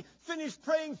snowing, and he finished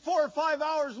praying 4 or 5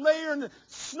 hours later, and the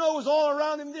snow was all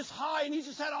around him this high, and he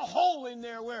just had a hole in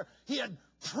there where he had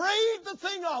prayed the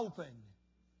thing open.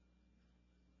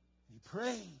 He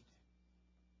prayed.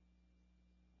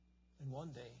 And one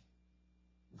day,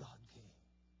 God came.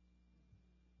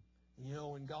 You know,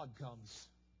 when God comes,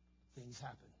 things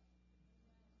happen.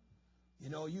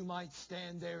 You know, you might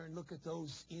stand there and look at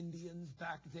those Indians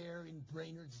back there in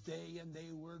Brainerd's day, and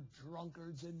they were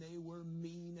drunkards, and they were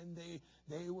mean, and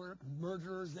they were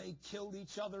murderers. They killed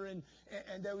each other, and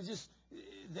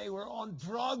they were on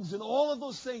drugs and all of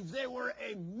those things. They were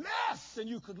a mess, and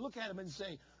you could look at them and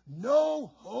say,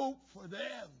 no hope for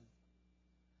them.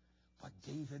 But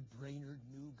David Brainerd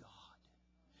knew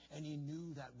God, and he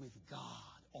knew that with God,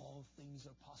 all things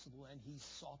are possible, and he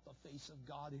sought the face of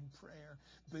God in prayer,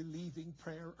 believing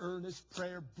prayer, earnest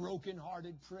prayer,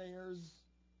 broken-hearted prayers.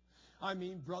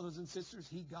 Brothers and sisters,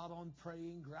 he got on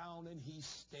praying ground, and he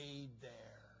stayed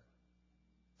there.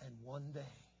 And one day,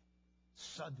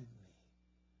 suddenly,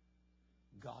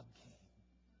 God came.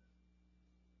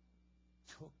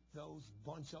 Took those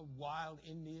bunch of wild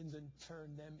Indians and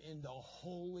turned them into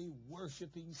holy,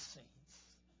 worshiping saints.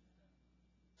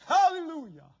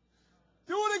 Hallelujah!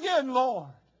 Do it again, Lord.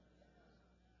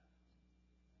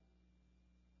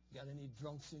 Got any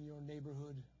drunks in your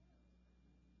neighborhood?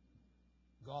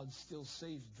 God still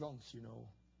saves drunks, you know.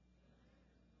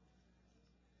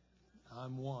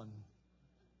 I'm one.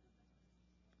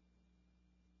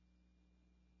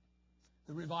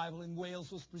 The revival in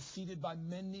Wales was preceded by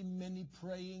many, many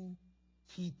praying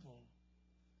people.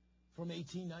 From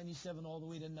 1897 all the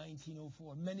way to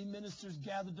 1904. Many ministers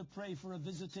gathered to pray for a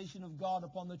visitation of God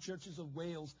upon the churches of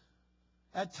Wales.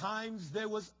 At times there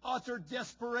was utter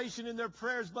desperation in their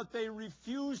prayers, but they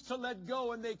refused to let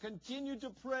go, and they continued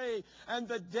to pray. And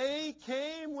the day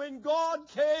came when God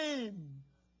came.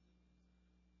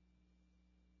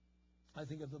 I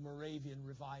think of the Moravian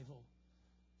revival,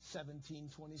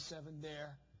 1727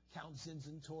 there, Count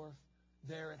Zinzendorf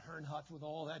there at Herrnhut with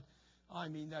all that.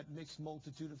 That mixed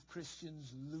multitude of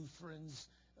Christians, Lutherans,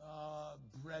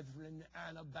 Brethren,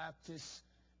 Anabaptists,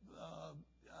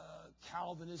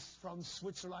 Calvinists from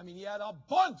Switzerland. He had a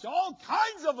bunch, all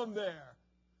kinds of them there.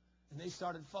 And they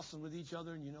started fussing with each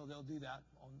other, and they'll do that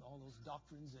on all those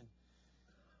doctrines.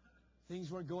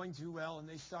 things weren't going too well, and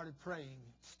they started praying.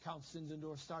 Count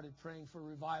Zinzendorf started praying for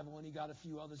revival, and he got a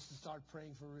few others to start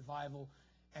praying for revival.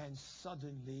 And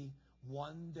suddenly,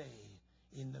 one day,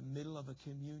 in the middle of a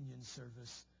communion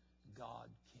service, God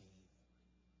came.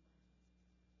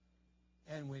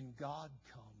 And when God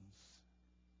comes,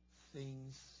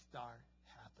 things start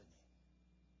happening.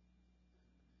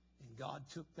 And God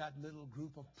took that little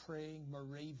group of praying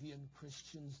Moravian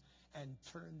Christians and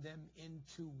turned them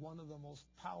into one of the most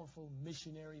powerful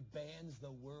missionary bands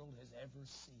the world has ever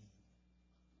seen.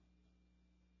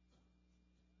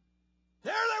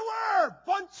 There they were,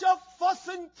 bunch of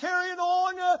fussing, carrying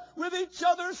on with each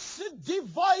other,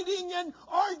 dividing and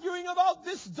arguing about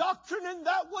this doctrine and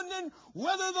that one, and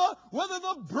whether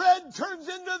the bread turns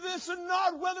into this and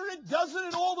not, whether it doesn't,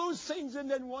 and all those things. And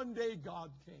then one day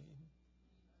God came,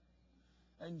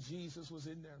 and Jesus was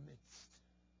in their midst.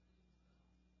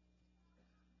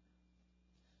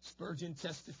 Spurgeon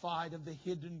testified of the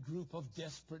hidden group of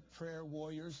desperate prayer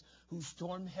warriors who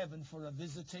stormed heaven for a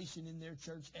visitation in their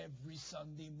church every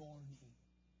Sunday morning.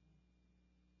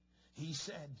 He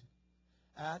said,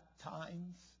 at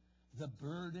times, the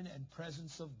burden and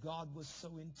presence of God was so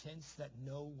intense that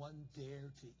no one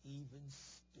dared to even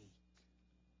speak.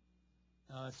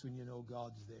 Now, that's when you know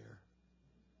God's there.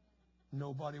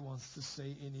 Nobody wants to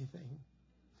say anything.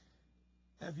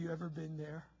 Have you ever been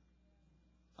there?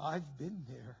 I've been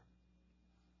there.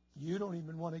 You don't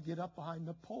even want to get up behind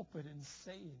the pulpit and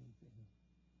say anything.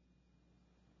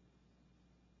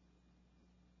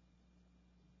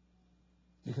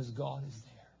 Because God is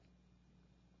there.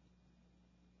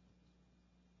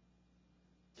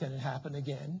 Can it happen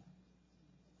again?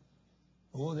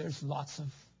 Oh, there's lots of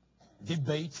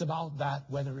debates about that,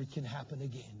 whether it can happen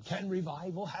again. Can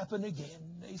revival happen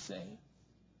again, they say?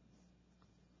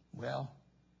 Well,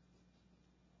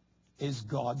 is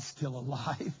God still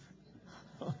alive?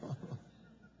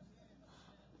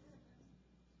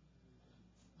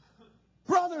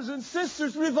 Brothers and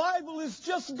sisters, revival is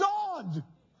just God.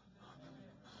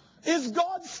 Is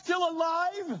God still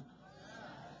alive?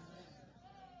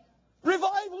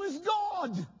 Revival is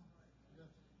God.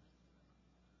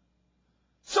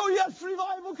 So yes,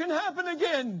 revival can happen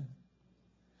again.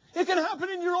 It can happen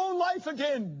in your own life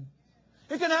again.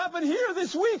 It can happen here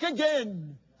this week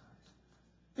again.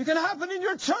 It can happen in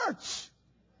your church.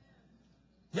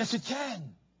 Yes, it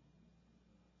can.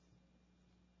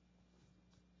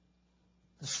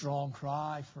 The strong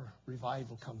cry for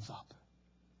revival comes up.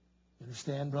 You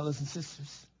understand, brothers and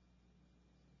sisters?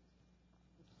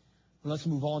 Well, let's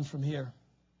move on from here.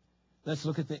 Let's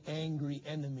look at the angry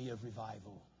enemy of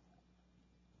revival.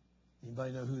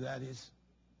 Anybody know who that is?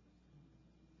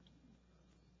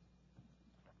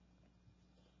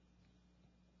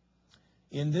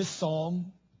 In this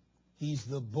psalm, he's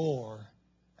the boar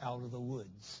out of the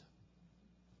woods.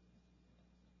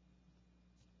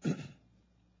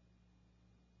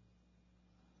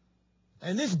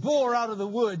 And this boar out of the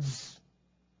woods,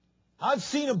 I've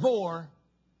seen a boar.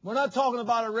 We're not talking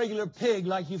about a regular pig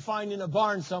like you find in a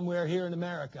barn somewhere here in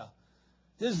America.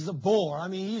 This is a boar. I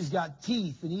mean, he's got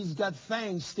teeth and he's got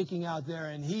fangs sticking out there,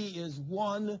 and he is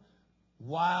one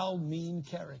wild, mean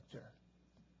character.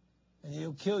 And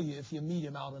he'll kill you if you meet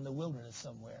him out in the wilderness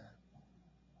somewhere.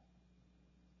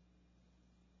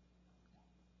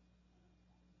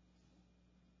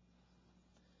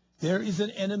 There is an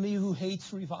enemy who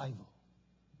hates revival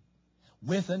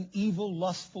with an evil,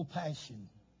 lustful passion.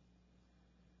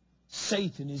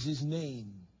 Satan is his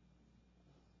name.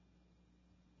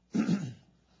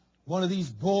 One of these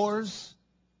boars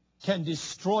can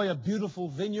destroy a beautiful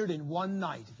vineyard in one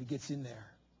night if he gets in there.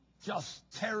 Just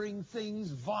tearing things,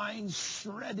 vines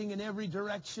shredding in every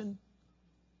direction.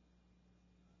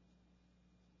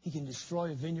 He can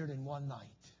destroy a vineyard in one night.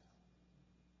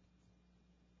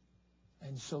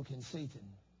 And so can Satan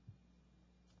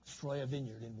destroy a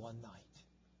vineyard in one night.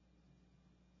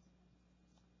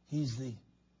 He's the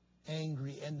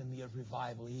angry enemy of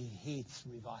revival. He hates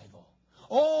revival.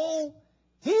 Oh,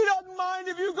 he doesn't mind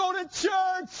if you go to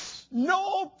church.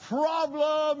 No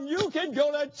problem. You can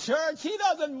go to church. He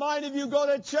doesn't mind if you go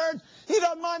to church. He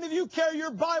doesn't mind if you carry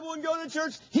your Bible and go to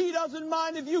church. He doesn't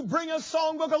mind if you bring a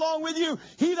songbook along with you.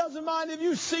 He doesn't mind if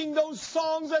you sing those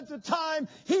songs at the time.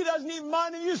 He doesn't even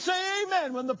mind if you say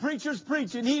amen when the preacher's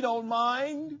preaching. He don't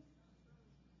mind.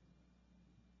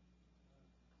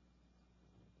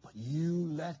 You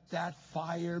let that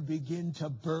fire begin to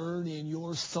burn in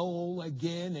your soul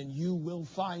again, and you will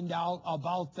find out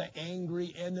about the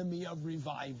angry enemy of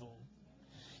revival.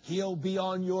 He'll be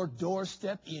on your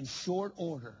doorstep in short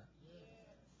order.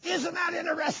 Isn't that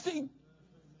interesting?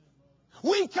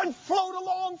 We can float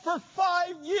along for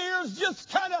 5 years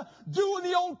just kind of doing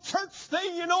the old church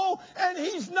thing, you know, and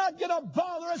he's not going to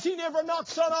bother us. He never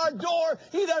knocks on our door.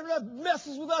 He never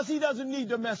messes with us. He doesn't need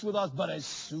to mess with us. But as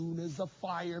soon as the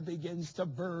fire begins to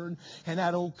burn and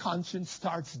that old conscience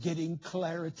starts getting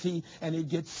clarity and it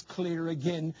gets clear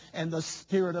again and the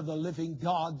Spirit of the living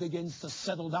God begins to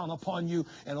settle down upon you,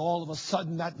 and all of a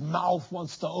sudden that mouth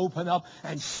wants to open up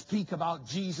and speak about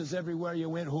Jesus everywhere you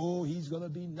went, oh, he's going to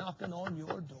be knocking on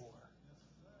your door.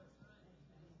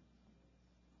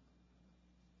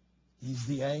 He's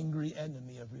the angry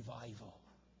enemy of revival.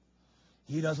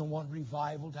 He doesn't want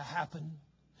revival to happen.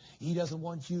 He doesn't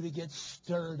want you to get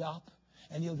stirred up,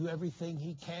 and he'll do everything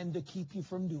he can to keep you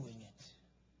from doing it.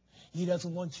 He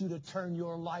doesn't want you to turn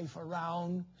your life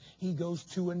around. He goes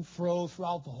to and fro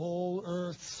throughout the whole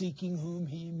earth seeking whom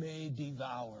he may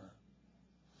devour.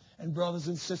 And brothers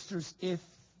and sisters, if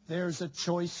there's a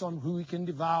choice on who he can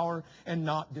devour and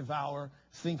not devour,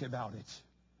 think about it.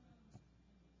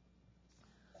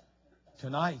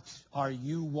 Tonight, are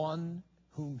you one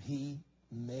whom he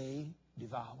may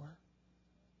devour?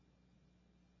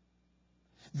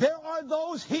 There are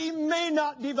those he may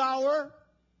not devour,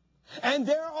 and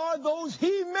there are those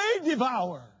he may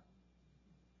devour.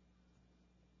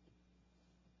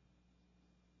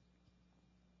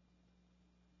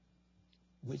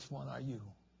 Which one are you?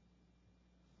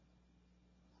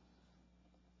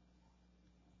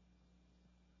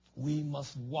 We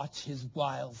must watch his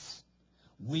wiles.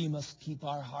 We must keep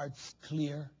our hearts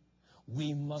clear.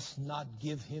 We must not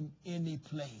give him any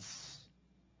place.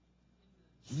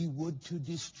 He would to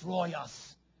destroy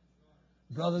us,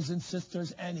 brothers and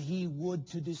sisters, and he would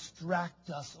to distract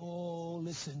us. Oh,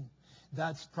 listen,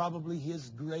 that's probably his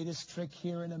greatest trick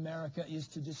here in America, is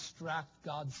to distract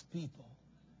God's people.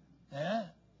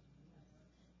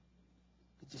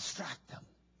 Distract them.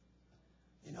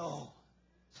 You know,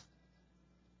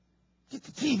 get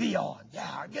the TV on.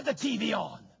 Yeah, get the TV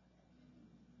on.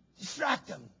 Distract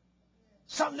them.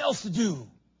 Something else to do.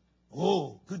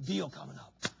 Oh, good deal coming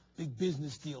up. Big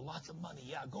business deal. Lots of money.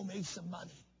 Yeah, go make some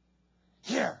money.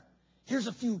 Here's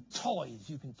a few toys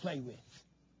you can play with.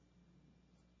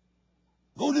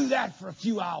 Go do that for a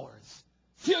few hours.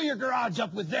 Fill your garage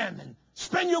up with them and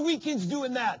spend your weekends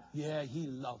doing that. Yeah, he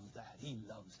loves that. He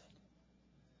loves it.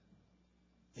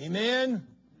 Amen?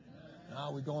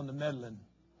 Now we're going to meddling.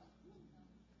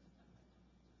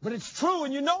 But it's true,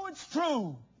 and you know it's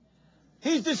true.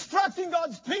 He's distracting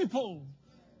God's people.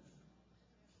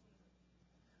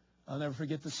 I'll never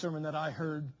forget the sermon that I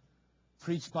heard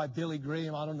preached by Billy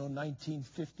Graham, I don't know,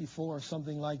 1954 or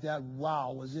something like that.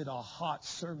 Wow, was it a hot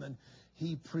sermon.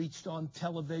 He preached on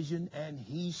television, and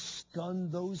he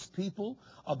stunned those people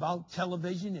about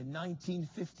television in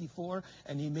 1954,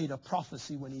 and he made a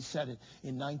prophecy when he said it.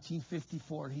 In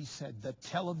 1954, he said, the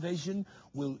television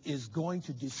is going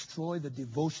to destroy the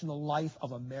devotional life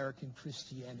of American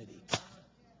Christianity.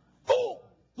 Oh,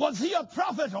 was he a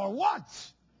prophet or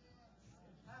what?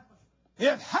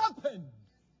 It happened.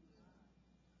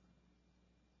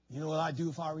 You know what I'd do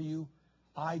if I were you?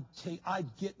 I'd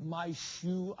get my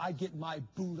shoe, I'd get my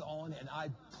boot on, and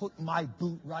I'd put my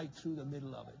boot right through the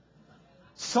middle of it.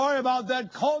 Sorry about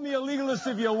that. Call me a legalist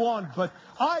if you want, but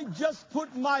I just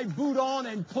put my boot on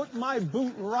and put my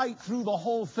boot right through the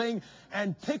whole thing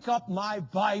and pick up my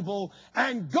Bible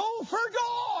and go for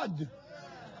God.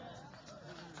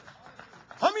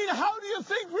 I mean, how do you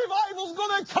think revival's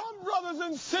going to come, brothers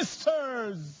and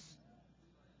sisters?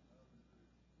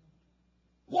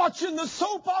 Watching the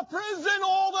soap operas and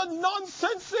all the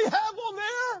nonsense they have on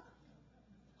there?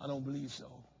 I don't believe so.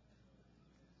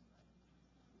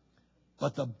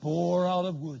 But the boar out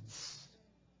of woods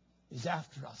is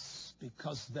after us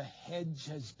because the hedge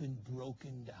has been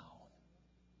broken down.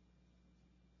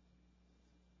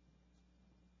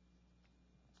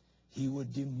 He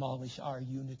would demolish our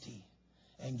unity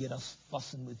and get us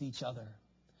fussing with each other.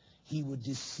 He would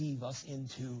deceive us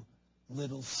into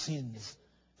little sins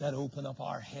that open up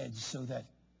our hedge so that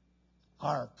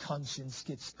our conscience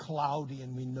gets cloudy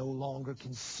and we no longer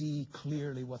can see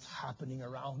clearly what's happening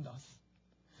around us.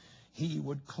 He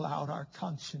would cloud our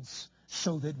conscience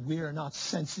so that we're not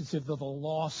sensitive to the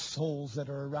lost souls that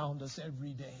are around us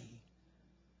every day.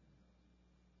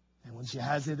 And when she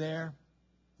has you there,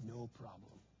 no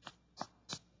problem.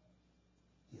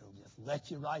 He'll just let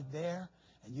you right there,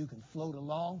 and you can float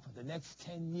along for the next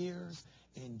 10 years,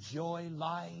 enjoy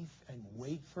life, and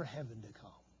wait for heaven to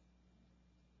come.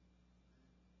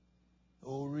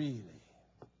 Oh, really?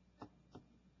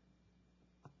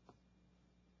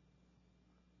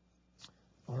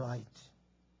 All right.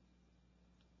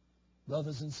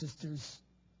 Brothers and sisters,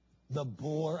 the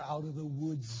boar out of the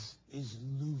woods is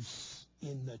loose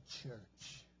in the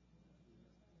church.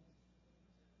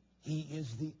 He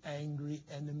is the angry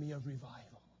enemy of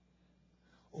revival.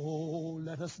 Oh,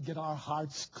 let us get our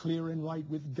hearts clear and right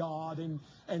with God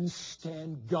and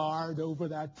stand guard over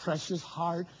that precious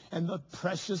heart and the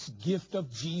precious gift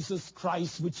of Jesus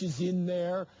Christ which is in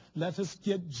there. Let us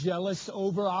get jealous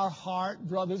over our heart,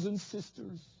 brothers and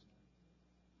sisters.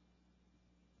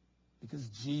 Because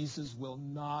Jesus will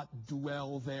not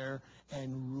dwell there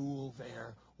and rule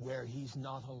there where he's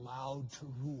not allowed to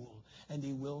rule. And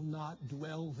he will not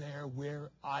dwell there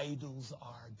where idols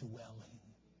are dwelling.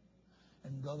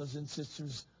 And brothers and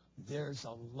sisters, there's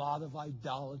a lot of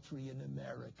idolatry in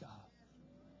America.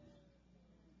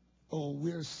 Oh,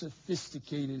 we're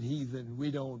sophisticated heathen.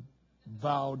 We don't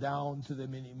bow down to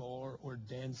them anymore or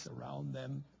dance around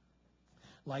them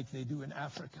like they do in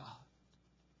Africa.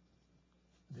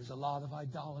 There's a lot of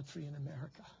idolatry in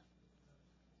America.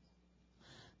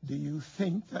 Do you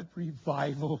think that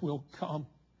revival will come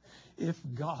if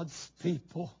God's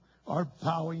people are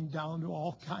bowing down to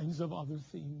all kinds of other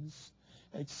things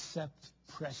except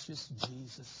precious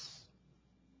Jesus?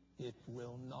 It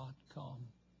will not come.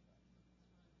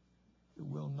 It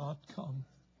will not come.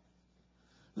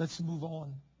 Let's move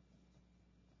on.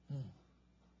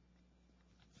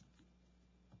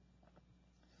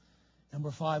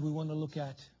 Number 5, we want to look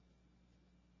at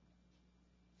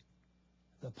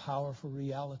the powerful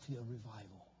reality of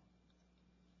revival.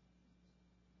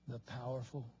 The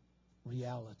powerful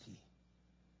reality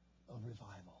of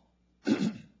revival.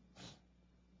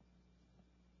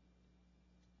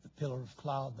 The pillar of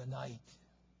cloud by night,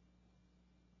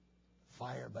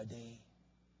 fire by day.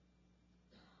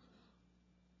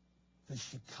 The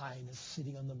Shekinah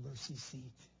sitting on the mercy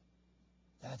seat.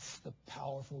 That's the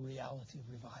powerful reality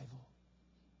of revival.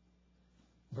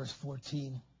 Verse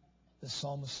 14, the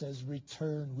psalmist says,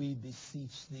 "Return, we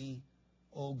beseech thee,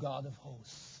 O God of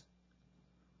hosts.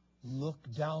 Look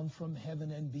down from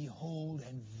heaven and behold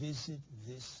and visit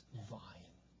this vine."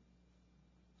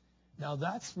 Now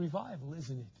that's revival,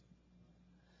 isn't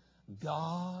it?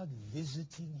 God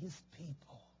visiting his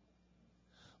people.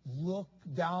 Look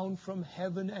down from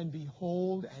heaven and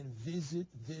behold and visit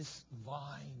this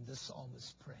vine, the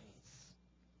psalmist prays.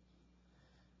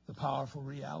 The powerful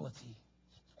reality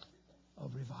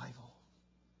of revival.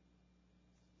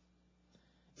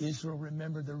 Israel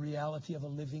remembered the reality of a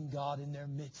living God in their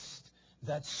midst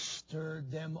that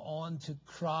stirred them on to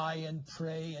cry and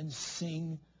pray and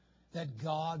sing that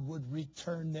God would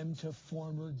return them to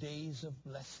former days of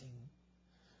blessing.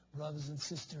 Brothers and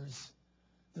sisters,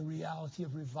 the reality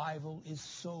of revival is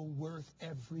so worth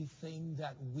everything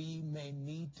that we may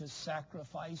need to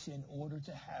sacrifice in order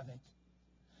to have it.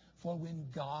 For when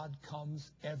God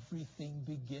comes, everything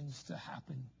begins to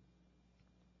happen.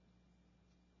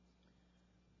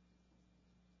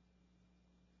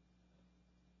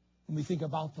 When we think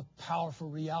about the powerful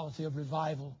reality of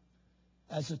revival,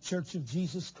 as a church of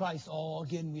Jesus Christ, all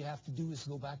again we have to do is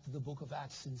go back to the book of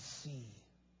Acts and see.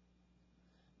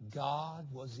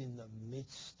 God was in the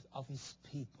midst of his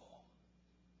people.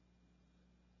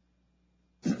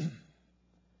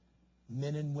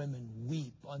 Men and women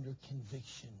weep under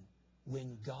conviction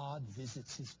when God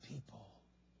visits his people.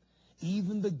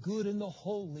 Even the good and the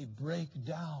holy break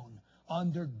down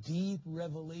under deep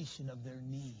revelation of their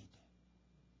need.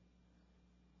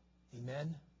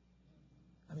 Amen?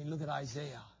 I mean, look at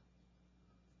Isaiah.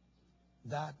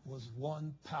 That was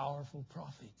one powerful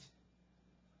prophet.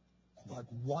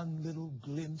 But one little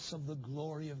glimpse of the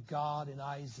glory of God in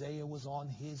Isaiah was on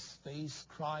his face,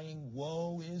 crying,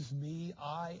 "Woe is me,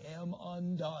 I am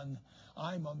undone.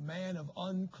 I'm a man of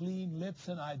unclean lips,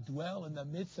 and I dwell in the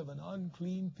midst of an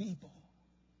unclean people."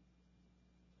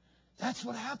 That's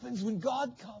what happens when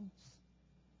God comes.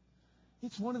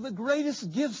 It's one of the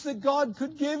greatest gifts that God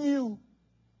could give you,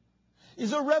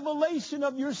 is a revelation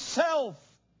of yourself.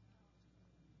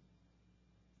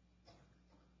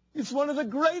 It's one of the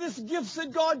greatest gifts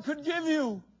that God could give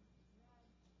you.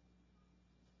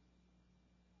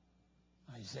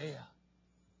 Isaiah,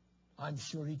 I'm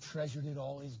sure he treasured it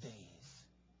all his days.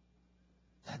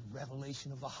 That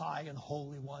revelation of the high and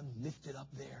holy one lifted up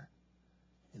there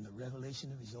in the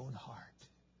revelation of his own heart.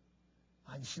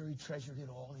 I'm sure he treasured it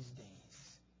all his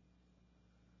days.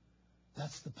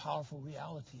 That's the powerful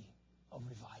reality of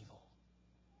revival.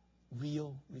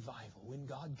 Real revival. When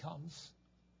God comes,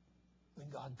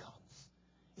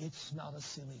 it's not a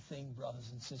silly thing, brothers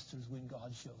and sisters, when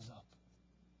God shows up.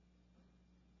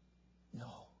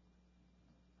 No.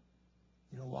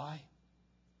 You know why?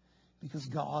 Because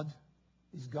God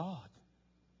is God.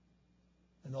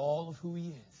 And all of who he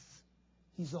is.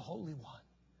 He's the Holy One.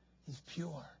 He's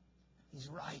pure. He's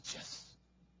righteous.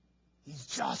 He's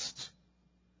just.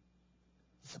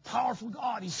 He's He's a powerful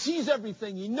God. He sees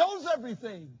everything. He knows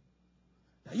everything.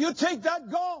 Now you take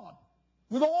that God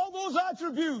with all those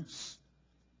attributes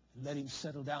and let him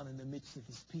settle down in the midst of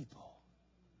his people.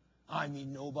 I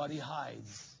mean, nobody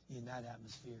hides in that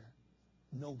atmosphere.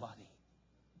 Nobody.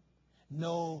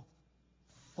 No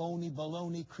phony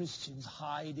baloney Christians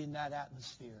hide in that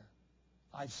atmosphere.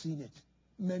 I've seen it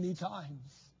many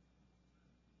times.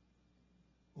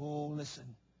 Oh,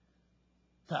 listen,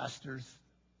 pastors,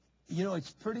 you know,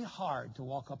 it's pretty hard to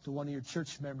walk up to one of your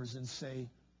church members and say,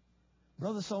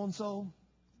 Brother so-and-so,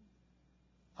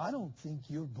 I don't think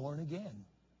you're born again.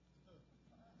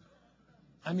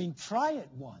 I mean, try it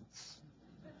once.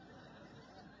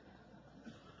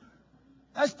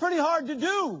 That's pretty hard to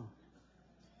do.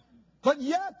 But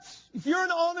yet, if you're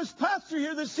an honest pastor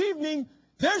here this evening,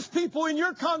 there's people in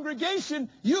your congregation,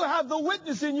 you have the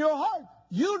witness in your heart.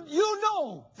 You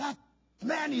know that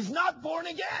man is not born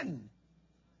again.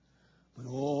 But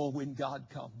oh, when God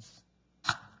comes,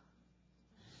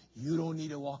 you don't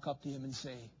need to walk up to him and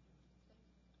say,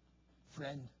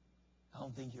 friend, I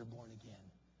don't think you're born again.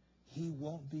 He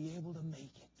won't be able to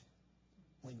make it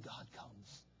when God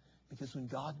comes. Because when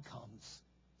God comes,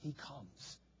 he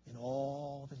comes in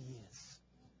all that he is.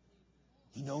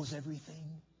 He knows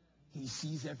everything. He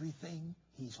sees everything.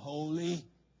 He's holy.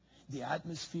 The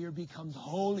atmosphere becomes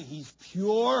holy. He's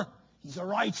pure. He's a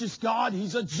righteous God.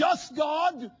 He's a just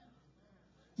God.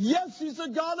 Yes, he's a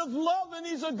God of love, and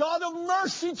he's a God of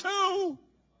mercy too.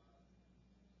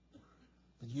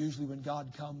 But usually when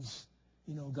God comes,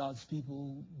 you know, God's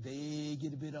people, they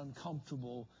get a bit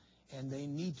uncomfortable, and they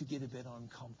need to get a bit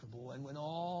uncomfortable. And when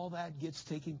all that gets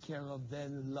taken care of,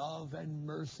 then love and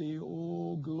mercy,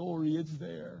 oh, glory, it's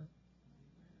there.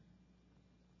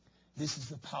 This is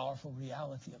the powerful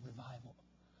reality of revival.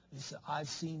 This I've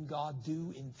seen God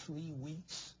do in 3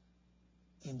 weeks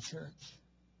in church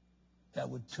that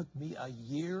would took me a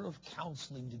year of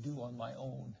counseling to do on my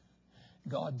own.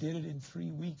 God did it in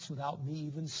 3 weeks without me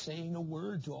even saying a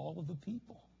word to all of the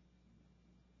people.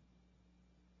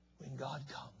 When God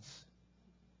comes,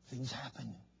 things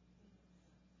happen.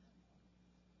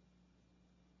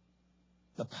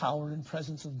 The power and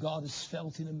presence of God is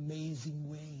felt in amazing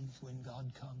ways when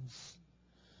God comes.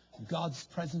 God's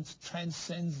presence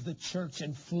transcends the church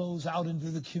and flows out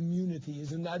into the community.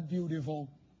 Isn't that beautiful?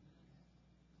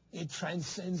 It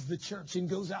transcends the church and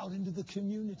goes out into the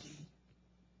community.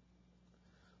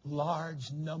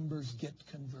 Large numbers get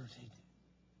converted.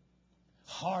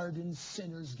 Hardened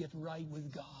sinners get right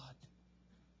with God.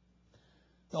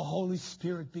 The Holy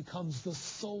Spirit becomes the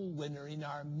soul winner in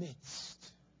our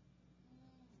midst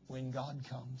when God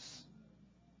comes.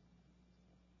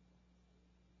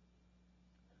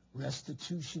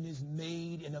 Restitution is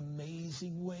made in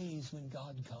amazing ways when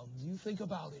God comes. You think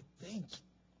about it. Think.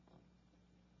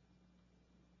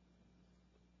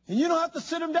 And you don't have to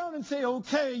sit them down and say,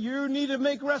 okay, you need to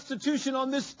make restitution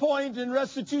on this point and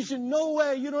restitution. No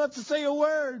way. You don't have to say a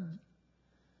word.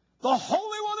 The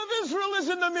Holy One of Israel is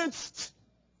in the midst.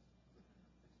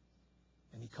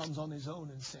 And he comes on his own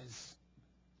and says,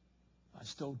 I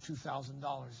stole $2,000.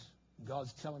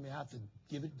 God's telling me I have to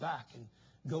give it back and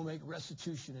go make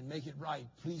restitution and make it right.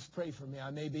 Please pray for me.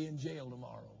 I may be in jail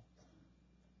tomorrow.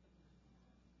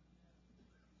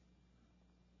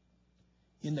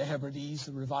 In the Hebrides,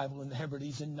 the revival in the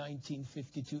Hebrides in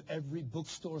 1952, every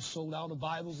bookstore sold out of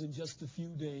Bibles in just a few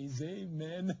days.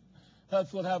 Amen.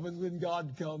 That's what happens when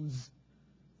God comes.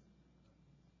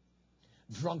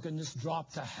 Drunkenness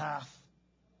dropped to half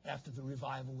after the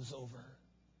revival was over.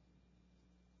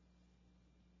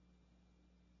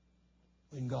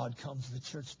 When God comes, the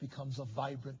church becomes a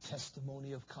vibrant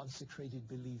testimony of consecrated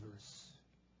believers.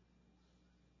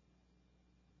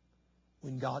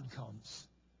 When God comes,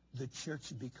 the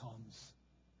church becomes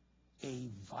a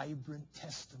vibrant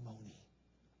testimony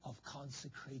of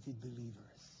consecrated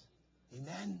believers.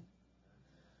 Amen?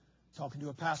 Talking to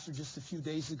a pastor just a few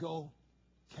days ago,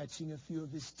 catching a few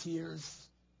of his tears.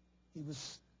 He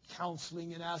was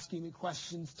counseling and asking me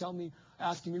questions,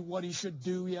 asking me what he should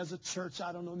do. He has a church,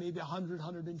 I don't know, maybe 100,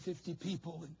 150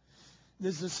 people. And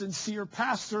this is a sincere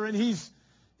pastor, and he's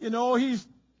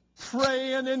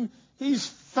praying and he's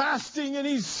fasting and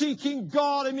he's seeking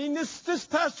God. I mean, this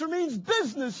pastor means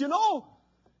business, you know.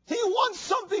 He wants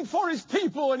something for his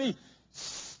people, and he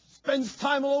spends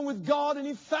time alone with God, and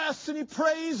he fasts and he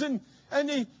prays, and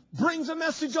he brings a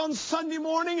message on Sunday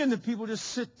morning, and the people just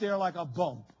sit there like a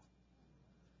bump.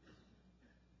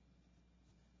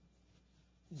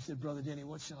 He said, Brother Denny,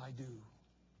 what shall I do?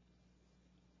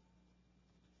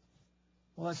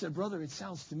 Well, I said, brother, it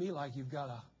sounds to me like you've got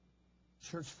a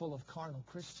church full of carnal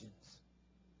Christians.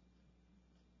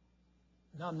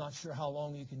 And I'm not sure how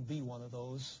long you can be one of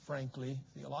those, frankly,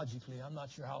 theologically. I'm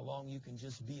not sure how long you can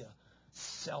just be a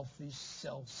selfish,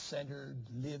 self-centered,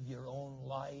 live your own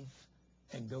life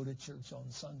and go to church on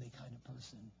Sunday kind of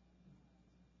person.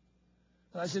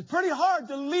 And I said, pretty hard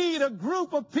to lead a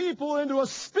group of people into a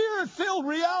spirit-filled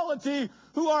reality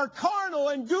who are carnal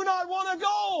and do not want to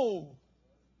go.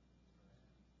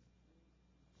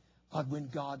 But when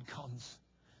God comes,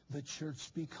 the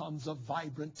church becomes a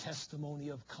vibrant testimony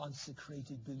of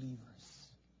consecrated believers.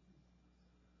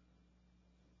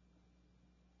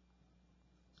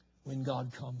 When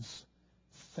God comes,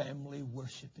 family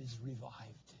worship is revived.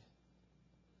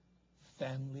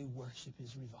 Family worship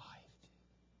is revived.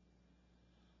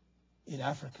 In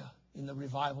Africa, in the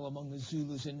revival among the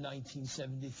Zulus in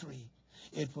 1973,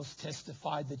 it was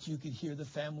testified that you could hear the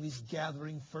families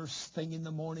gathering first thing in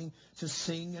the morning to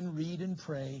sing and read and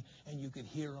pray, and you could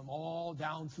hear them all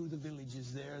down through the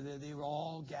villages there. They were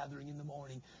all gathering in the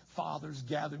morning. Fathers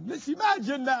gathering. Let's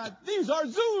imagine that. These are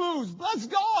Zulus. Bless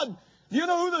God. You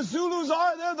know who the Zulus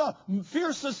are? They're the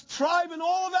fiercest tribe in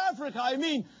all of Africa. I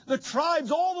mean, the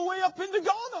tribes all the way up into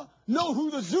Ghana know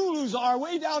who the Zulus are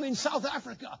way down in South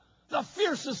Africa. The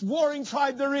fiercest warring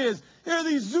tribe there is. Here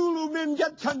these Zulu men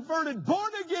get converted,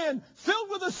 born again, filled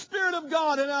with the Spirit of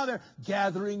God, and now they're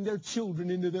gathering their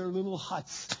children into their little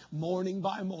huts, morning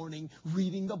by morning,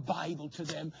 reading the Bible to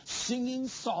them, singing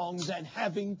songs, and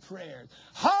having prayers.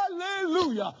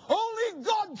 Hallelujah! Only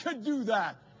God could do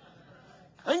that.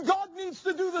 And God needs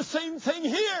to do the same thing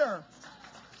here.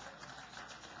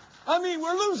 I mean,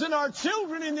 we're losing our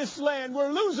children in this land.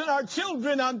 We're losing our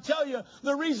children. I'm telling you,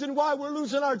 the reason why we're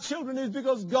losing our children is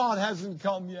because God hasn't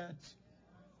come yet.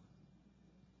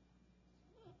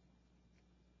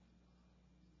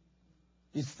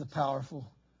 It's the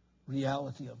powerful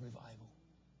reality of revival.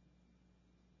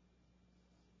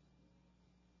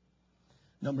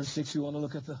 Number 6, we want to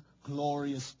look at the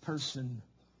glorious person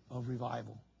of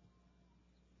revival.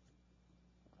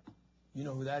 You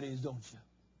know who that is, don't you?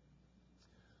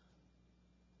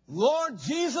 Lord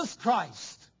Jesus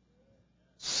Christ,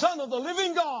 Son of the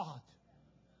living God,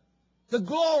 the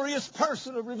glorious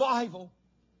person of revival,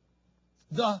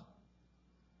 the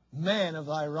man of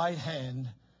thy right hand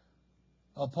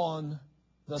upon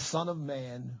the Son of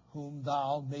Man, whom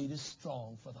thou madest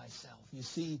strong for thyself. You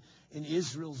see, in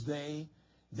Israel's day,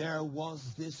 there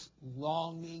was this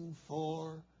longing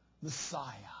for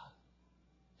Messiah.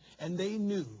 And they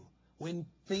knew when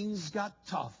things got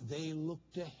tough, they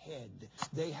looked ahead.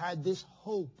 They had this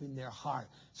hope in their heart.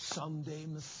 Someday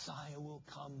Messiah will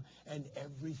come and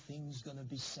everything's going to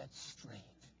be set straight.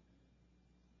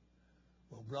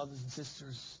 Well, brothers and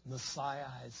sisters, Messiah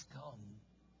has come.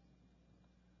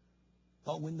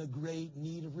 But when the great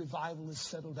need of revival is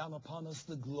settled down upon us,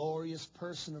 the glorious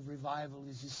person of revival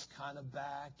is just kind of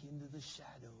back into the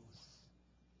shadows.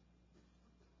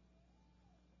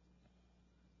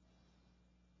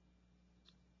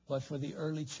 But for the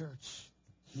early church,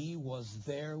 he was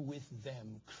there with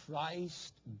them,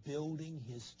 Christ building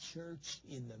his church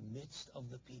in the midst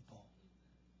of the people.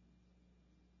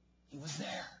 He was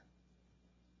there.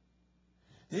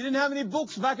 They didn't have any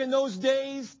books back in those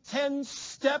days, 10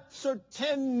 steps or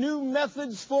 10 new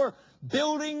methods for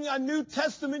building a New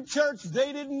Testament church.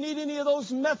 They didn't need any of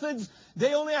those methods.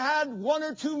 They only had 1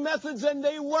 or 2 methods, and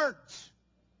they worked.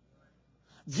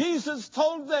 Jesus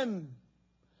told them,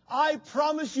 I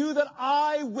promise you that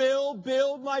I will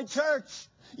build my church.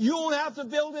 You won't have to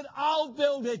build it, I'll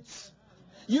build it.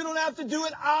 You don't have to do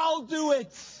it, I'll do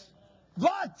it.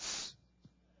 But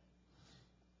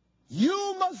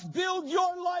you must build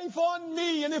your life on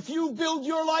me, and if you build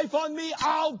your life on me,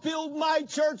 I'll build my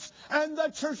church, and the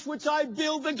church which I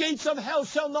build, the gates of hell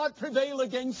shall not prevail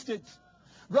against it.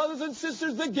 Brothers and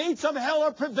sisters, the gates of hell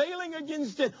are prevailing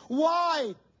against it.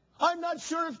 Why? I'm not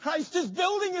sure if Christ is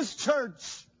building his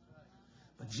church.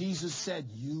 But Jesus said,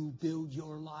 you build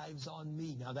your lives on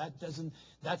me. Now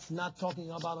that's not talking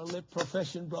about a lip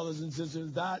profession, brothers and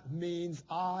sisters. That means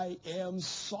I am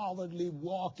solidly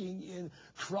walking in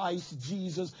Christ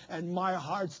Jesus, and my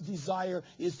heart's desire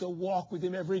is to walk with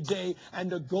him every day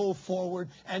and to go forward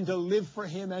and to live for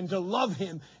him and to love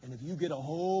him. And if you get a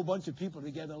whole bunch of people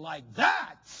together like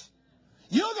that,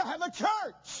 you're going to have a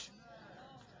church.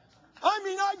 I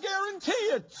mean, I guarantee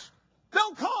it.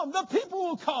 They'll come. The people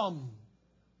will come.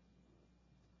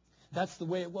 That's the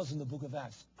way it was in the book of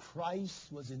Acts.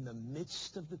 Christ was in the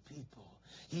midst of the people.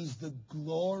 He's the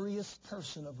glorious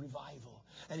person of revival.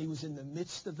 And he was in the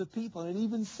midst of the people. And it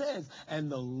even says,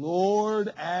 and the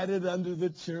Lord added unto the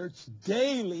church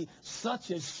daily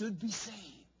such as should be saved.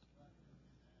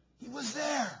 He was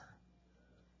there.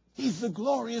 He's the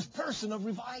glorious person of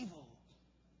revival.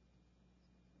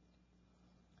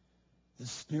 The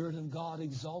Spirit of God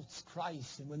exalts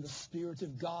Christ. And when the Spirit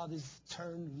of God is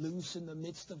turned loose in the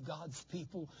midst of God's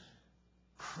people,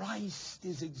 Christ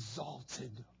is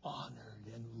exalted, honored,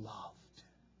 and loved.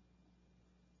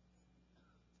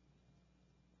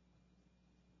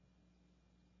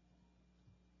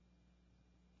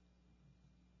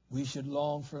 We should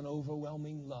long for an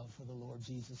overwhelming love for the Lord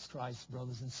Jesus Christ,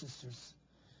 brothers and sisters.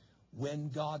 When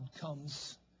God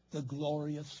comes, the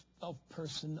glorious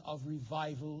person of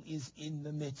revival is in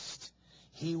the midst.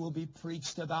 He will be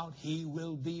preached about. He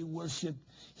will be worshipped.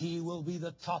 He will be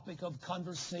the topic of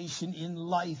conversation in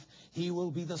life. He will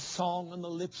be the song on the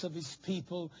lips of his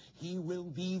people. He will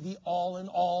be the all in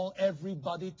all.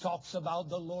 Everybody talks about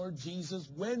the Lord Jesus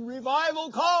when revival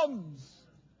comes.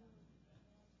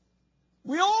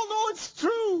 We all know it's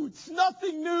true. It's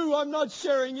nothing new. I'm not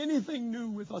sharing anything new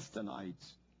with us tonight.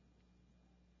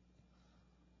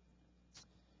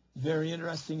 Very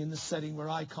interesting in the setting where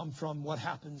I come from, what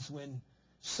happens when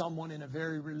someone in a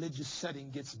very religious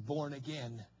setting gets born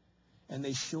again and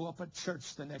they show up at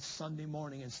church the next Sunday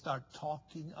morning and start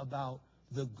talking about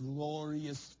the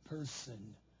glorious person,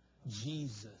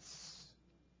 Jesus.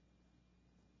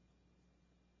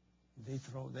 They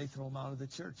throw him out of the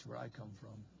church where I come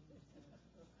from.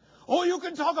 Oh, you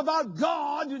can talk about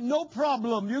God, no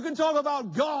problem. You can talk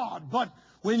about God. But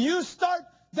when you start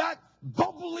that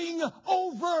bubbling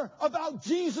over about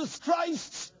Jesus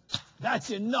Christ,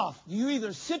 that's enough. You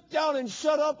either sit down and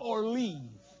shut up or leave.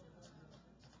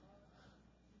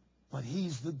 But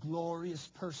he's the glorious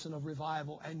person of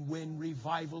revival. And when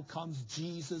revival comes,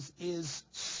 Jesus is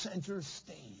center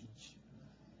stage.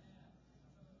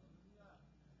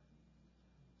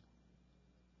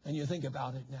 And you think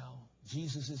about it now.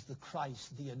 Jesus is the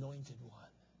Christ, the anointed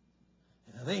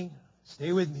one. And I think,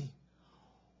 stay with me,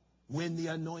 when the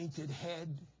anointed head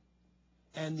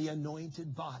and the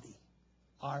anointed body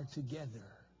are together,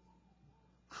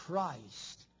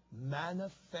 Christ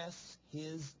manifests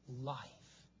his life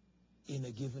in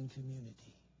a given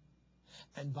community.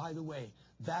 And by the way,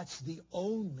 that's the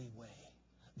only way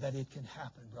that it can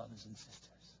happen, brothers and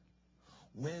sisters.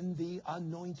 When the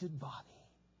anointed body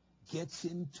gets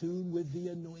in tune with the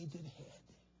anointed head,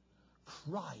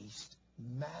 Christ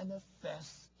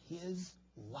manifests his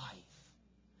life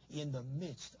in the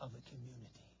midst of a community.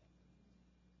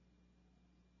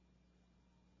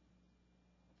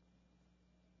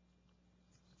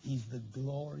 He's the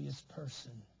glorious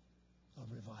person of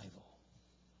revival.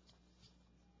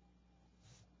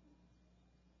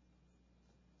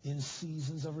 In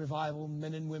seasons of revival,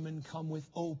 men and women come with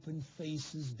open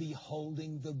faces,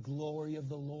 beholding the glory of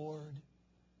the Lord,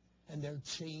 and they're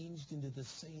changed into the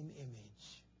same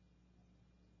image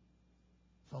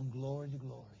from glory to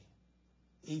glory,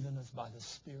 even as by the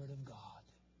Spirit of God.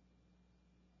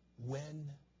 When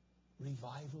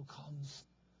revival comes,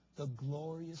 the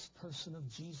glorious person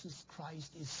of Jesus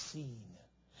Christ is seen,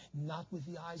 not with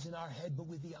the eyes in our head, but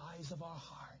with the eyes of our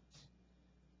heart.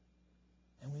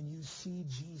 And when you see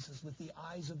Jesus with the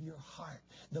eyes of your heart,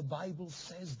 the Bible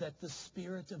says that the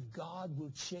Spirit of God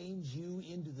will change you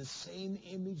into the same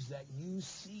image that you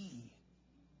see.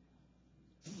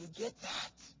 Do you get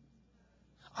that?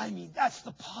 I mean, that's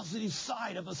the positive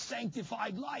side of a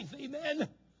sanctified life. Amen?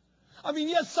 I mean,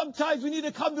 yes, sometimes we need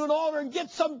to come to an altar and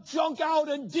get some junk out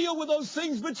and deal with those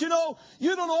things. But, you know,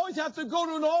 you don't always have to go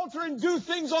to an altar and do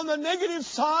things on the negative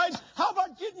side. How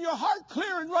about getting your heart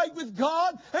clear and right with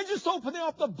God and just opening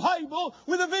up the Bible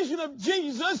with a vision of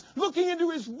Jesus, looking into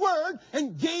his word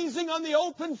and gazing on the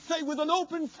open face with an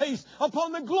open face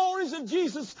upon the glories of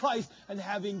Jesus Christ and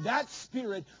having that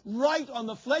Spirit right on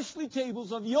the fleshly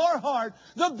tables of your heart,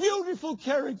 the beautiful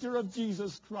character of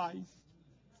Jesus Christ.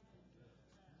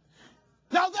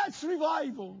 Now that's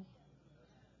revival.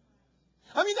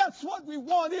 I mean, that's what we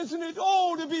want, isn't it?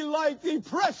 Oh, to be like the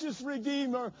precious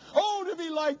Redeemer. Oh, to be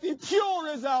like the pure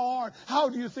as thou art. How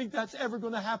do you think that's ever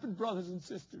going to happen, brothers and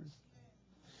sisters?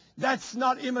 That's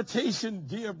not imitation,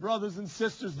 dear brothers and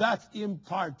sisters. That's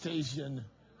impartation.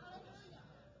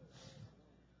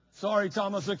 Sorry,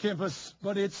 Thomas à Kempis,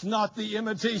 but it's not the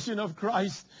imitation of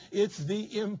Christ. It's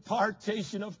the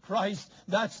impartation of Christ.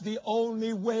 That's the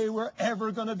only way we're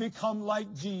ever going to become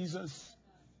like Jesus.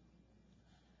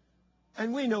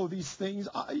 And we know these things.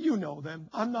 You know them.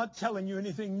 I'm not telling you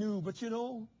anything new, but you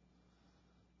know,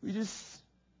 it's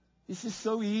just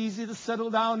so easy to settle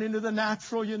down into the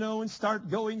natural, you know, and start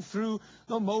going through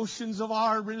the motions of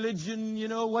our religion, you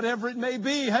know, whatever it may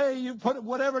be. Hey, you put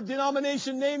whatever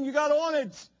denomination name you got on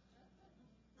it.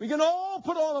 We can all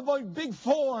put on a big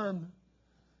form.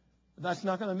 But that's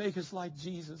not going to make us like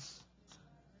Jesus.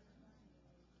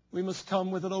 We must come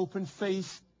with an open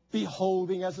face,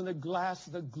 beholding as in a glass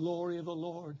the glory of the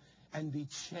Lord, and be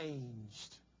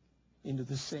changed into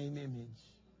the same image.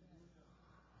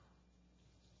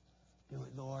 Do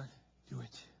it, Lord. Do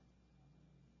it.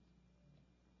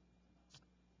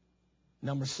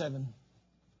 Number 7.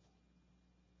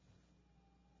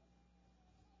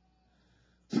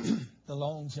 The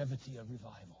longevity of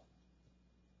revival.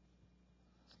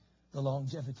 The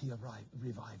longevity of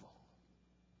revival.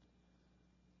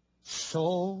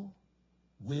 So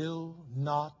will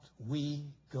not we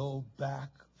go back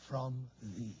from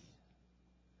thee.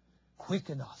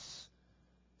 Quicken us,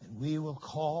 and we will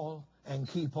call and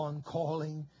keep on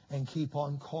calling and keep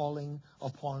on calling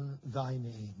upon thy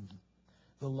name.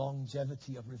 The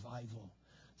longevity of revival.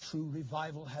 True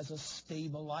revival has a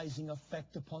stabilizing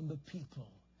effect upon the people.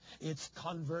 Its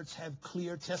converts have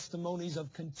clear testimonies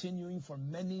of continuing for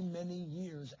many, many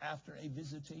years after a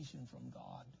visitation from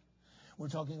God. We're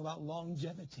talking about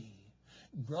longevity.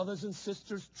 Brothers and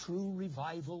sisters, true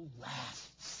revival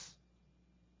lasts.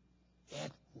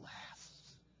 It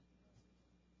lasts.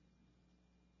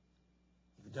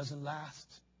 If it doesn't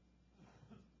last,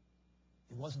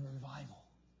 it wasn't a revival.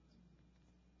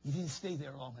 You didn't stay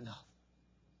there long enough.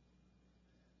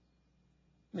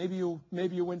 Maybe you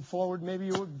went forward. Maybe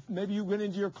you went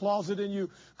into your closet and you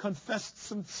confessed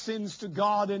some sins to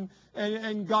God,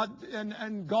 and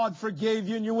God forgave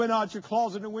you, and you went out your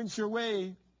closet and went your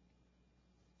way.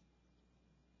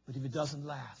 But if it doesn't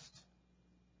last,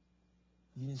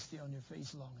 you didn't stay on your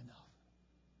face long enough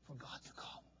for God to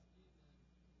come.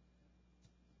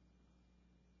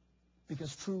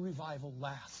 Because true revival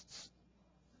lasts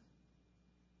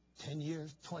 10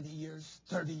 years, 20 years,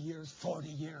 30 years, 40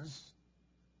 years.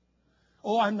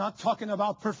 Oh, I'm not talking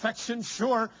about perfection.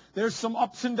 Sure, there's some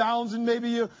ups and downs, and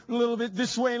maybe a little bit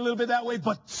this way and a little bit that way,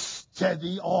 but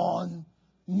steady on,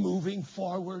 moving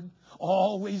forward,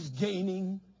 always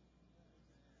gaining.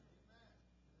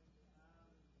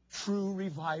 True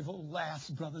revival lasts,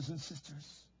 brothers and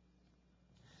sisters.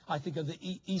 I think of the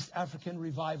East African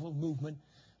revival movement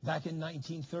back in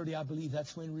 1930. I believe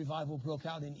that's when revival broke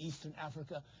out in Eastern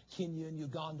Africa, Kenya and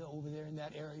Uganda, over there in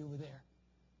that area over there.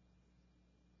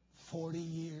 40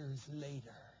 years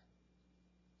later,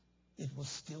 it was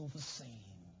still the same.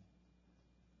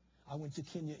 I went to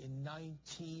Kenya in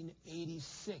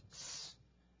 1986,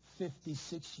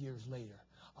 56 years later.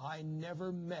 I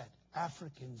never met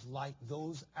Africans like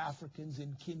those Africans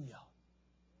in Kenya.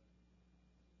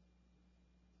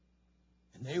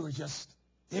 And they were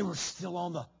still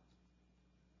on the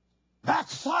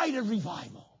backside of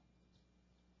revival.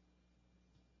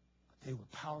 But they were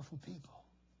powerful people.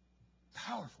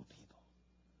 Powerful people.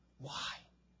 Why?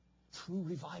 True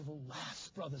revival lasts,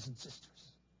 brothers and sisters.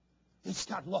 It's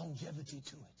got longevity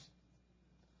to it.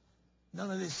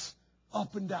 None of this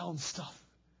up and down stuff.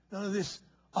 None of this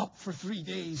up for 3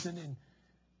 days and then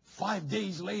 5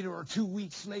 days later or 2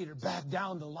 weeks later back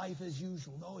down to life as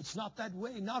usual. No, it's not that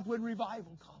way. Not when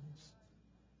revival comes.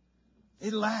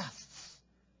 It lasts.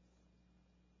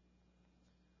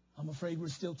 I'm afraid we're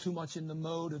still too much in the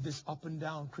mode of this up and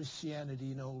down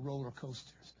Christianity, roller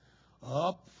coasters.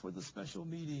 Up for the special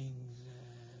meetings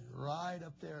and right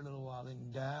up there a little while,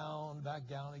 then down, back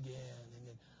down again, and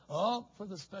then up for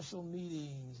the special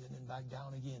meetings and then back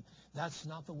down again. That's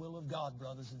not the will of God,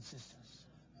 brothers and sisters.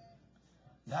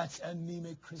 That's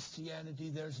anemic Christianity.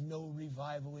 There's no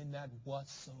revival in that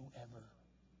whatsoever.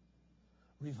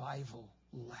 Revival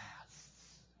lasts.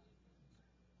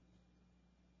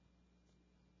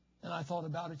 And I thought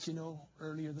about it,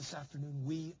 earlier this afternoon.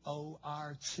 We owe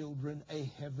our children a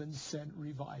heaven-sent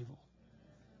revival.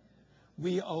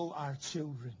 We owe our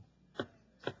children,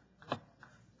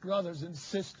 brothers and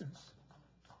sisters,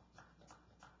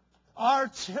 our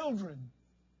children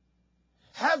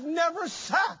have never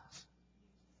sat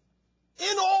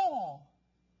in awe,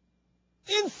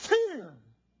 in fear,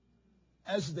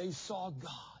 as they saw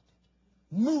God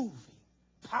moving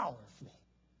powerfully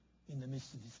in the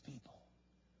midst of his people.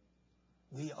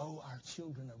 We owe our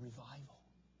children a revival.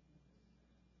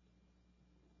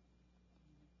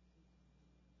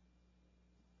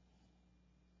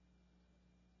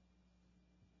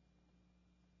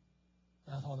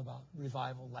 I thought about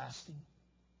revival lasting.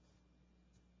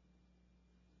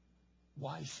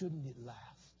 Why shouldn't it last?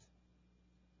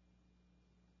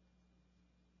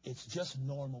 It's just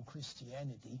normal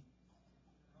Christianity.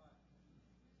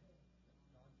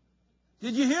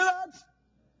 Did you hear that?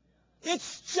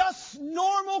 It's just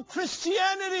normal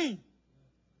Christianity.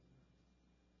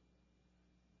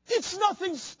 It's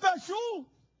nothing special.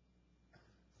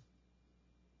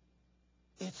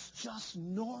 It's just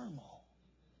normal.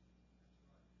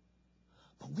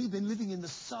 But we've been living in the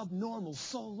subnormal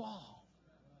so long.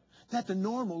 that the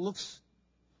normal looks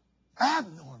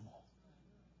abnormal.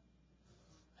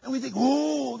 And we think,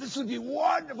 oh, this would be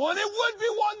wonderful. And it would be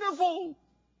wonderful.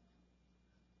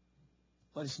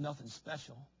 But it's nothing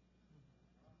special.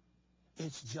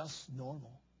 It's just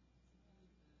normal.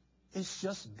 It's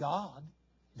just God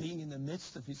being in the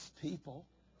midst of his people.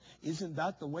 Isn't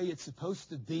that the way it's supposed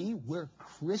to be? We're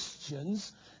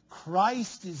Christians.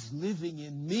 Christ is living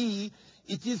in me.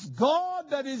 It is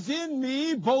God that is in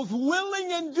me, both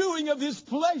willing and doing of his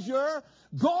pleasure.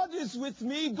 God is with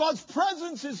me. God's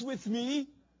presence is with me.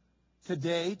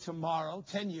 Today, tomorrow,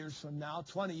 10 years from now,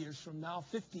 20 years from now,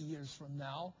 50 years from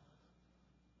now.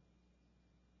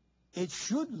 It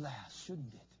should last,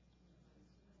 shouldn't it?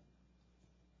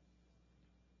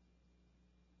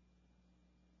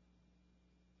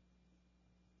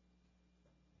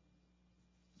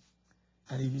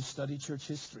 And if you study church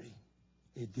history,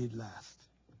 it did last.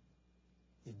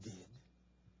 It did.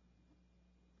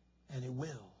 And it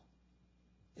will,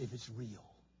 if it's real.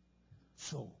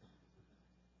 So,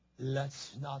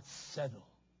 let's not settle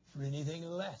for anything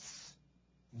less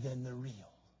than the real.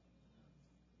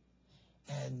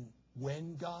 And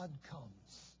when God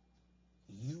comes,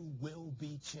 you will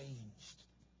be changed.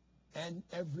 And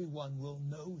everyone will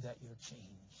know that you're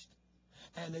changed.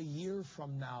 And a year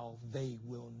from now, they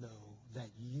will know that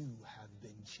you have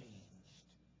been changed.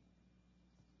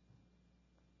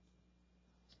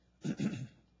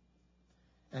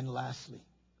 And lastly,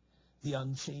 the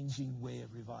unchanging way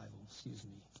of revival. Excuse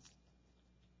me.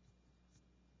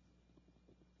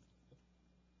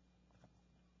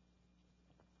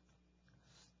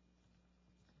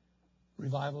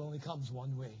 Revival only comes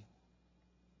one way.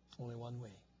 Only one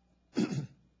way.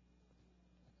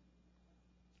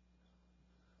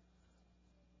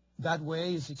 That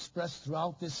way is expressed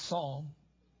throughout this psalm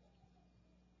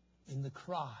in the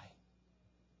cry.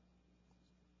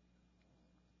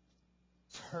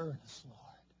 Turn us,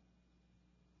 Lord.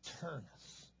 Turn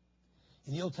us.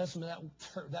 In the Old Testament,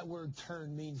 that word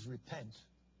turn means repent.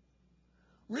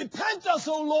 Repent us,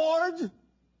 O Lord!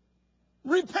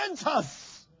 Repent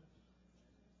us!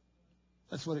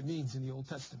 That's what it means in the Old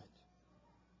Testament.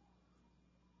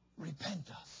 Repent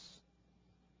us.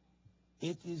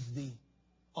 It is the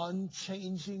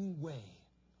unchanging way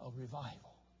of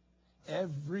revival.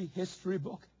 Every history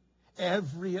book,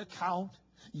 every account,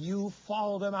 you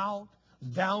follow them out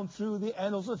down through the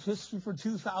annals of history for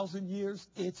 2,000 years,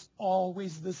 it's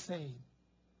always the same.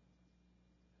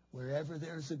 Wherever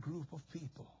there's a group of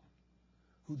people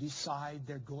who decide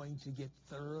they're going to get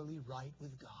thoroughly right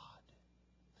with God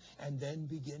and then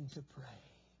begin to pray,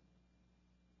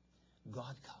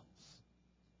 God comes.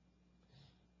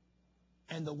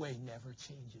 And the way never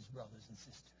changes, brothers and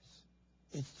sisters.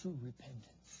 It's through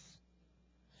repentance.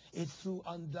 It's through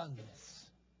undoneness.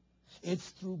 It's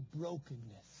through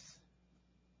brokenness.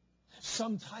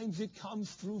 Sometimes it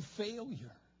comes through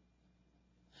failure,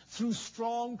 through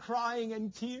strong crying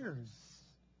and tears,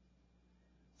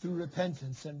 through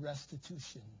repentance and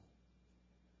restitution,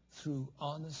 through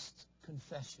honest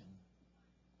confession.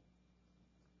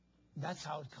 That's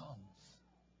how it comes.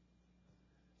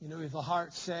 You know, if the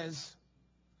heart says,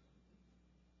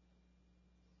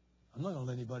 I'm not going to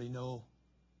let anybody know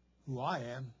who I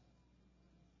am.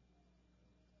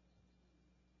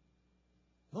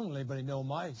 I'm not going to let anybody know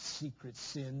my secret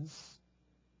sins.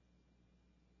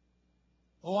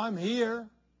 Oh, I'm here.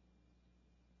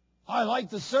 I like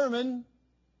the sermon.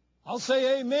 I'll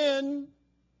say amen.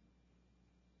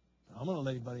 But I'm going to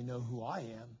let anybody know who I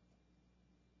am.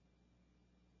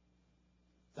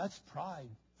 That's pride,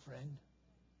 friend.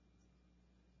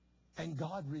 And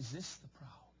God resists the proud.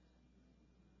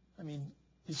 I mean,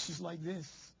 it's just like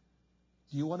this.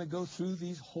 Do you want to go through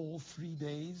these whole 3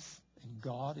 days and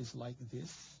God is like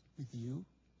this with you?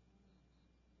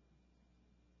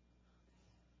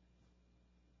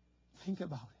 Think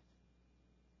about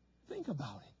it. Think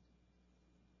about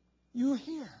it. You're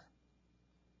here.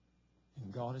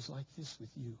 And God is like this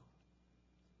with you.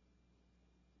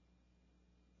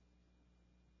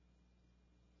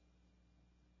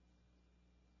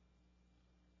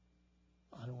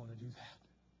 I don't want to do that.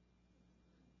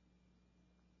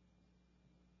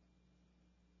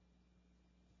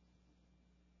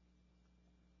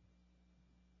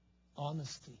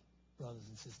 Honesty, brothers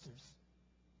and sisters.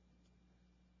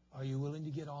 Are you willing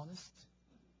to get honest?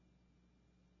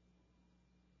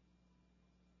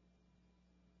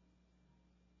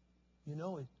 You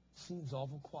know, it seems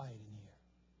awful quiet in here.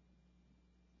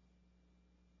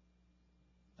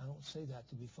 I don't say that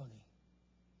to be funny.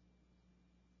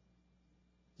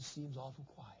 It seems awful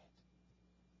quiet.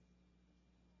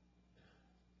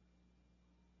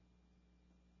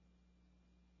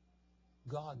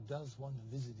 God does want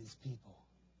to visit his people.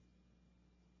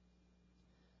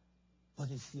 But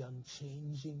it's the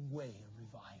unchanging way of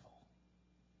revival.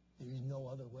 There is no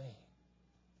other way.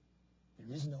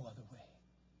 There is no other way.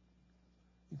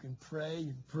 You can pray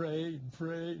and pray and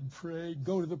pray and pray,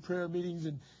 go to the prayer meetings,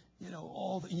 and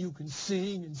you can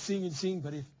sing and sing and sing,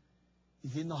 but if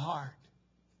in the heart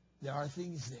there are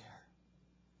things there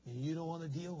and you don't want to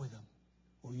deal with them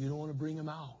or you don't want to bring them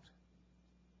out,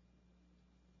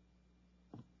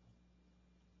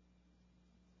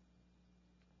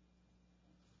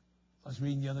 I was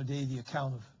reading the other day the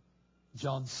account of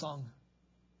John Sung.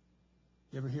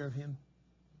 You ever hear of him?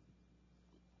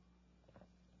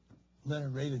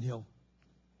 Leonard Ravenhill.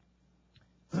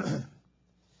 I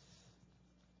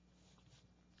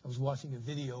was watching a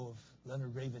video of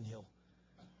Leonard Ravenhill.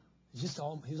 He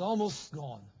was almost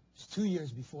gone. It was 2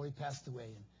 years before he passed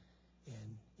away,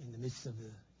 and in the midst of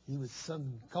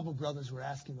a couple brothers were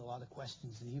asking a lot of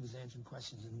questions, and he was answering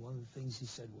questions, and one of the things he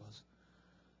said was,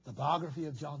 the biography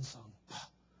of John Sung,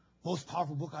 most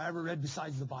powerful book I ever read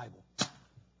besides the Bible.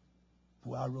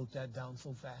 Boy, I wrote that down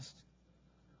so fast.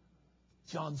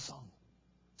 John Sung,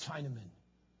 Chinaman,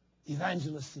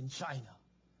 evangelist in China.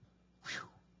 Whew.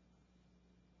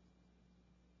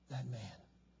 That man,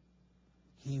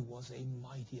 he was a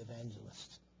mighty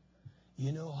evangelist.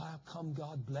 You know how come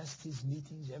God blessed his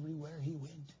meetings everywhere he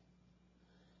went?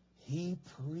 He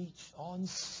preached on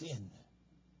sin.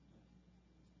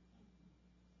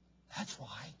 That's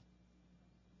why.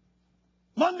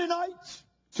 Monday night,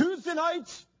 Tuesday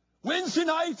night, Wednesday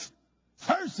night,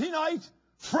 Thursday night,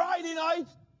 Friday night,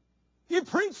 he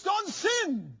preached on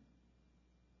sin.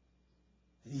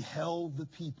 He held the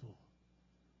people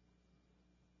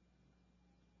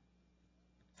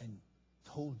and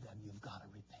told them, you've got to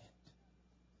repent.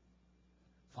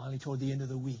 Finally, toward the end of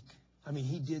the week,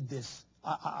 he did this.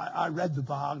 I read the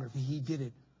biography. He did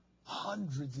it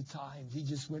hundreds of times. He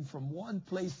just went from one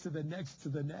place to the next to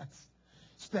the next.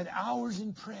 Spent hours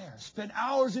in prayer. Spent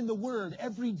hours in the Word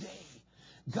every day.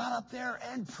 Got up there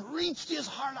and preached his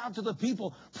heart out to the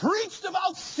people. Preached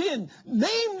about sin.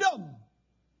 Named them.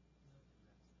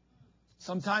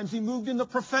 Sometimes he moved in the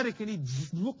prophetic and he'd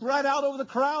look right out over the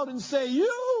crowd and say, you're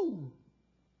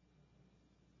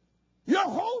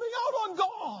holding out on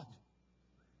God.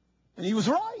 And he was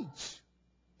right.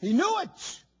 He knew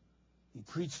it. He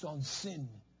preached on sin.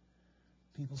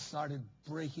 People started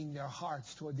breaking their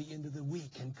hearts toward the end of the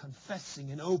week and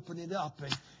confessing and opening it up.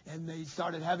 And they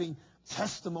started having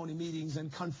testimony meetings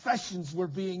and confessions were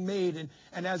being made.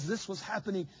 And as this was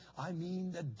happening,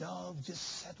 the dove just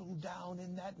settled down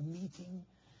in that meeting,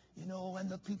 and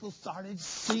the people started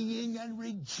singing and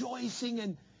rejoicing.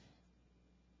 And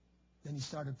then he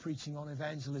started preaching on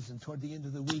evangelism toward the end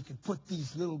of the week and put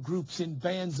these little groups in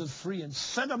bands of three and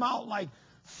sent them out like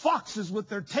foxes with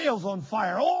their tails on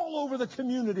fire all over the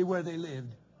community where they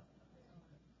lived.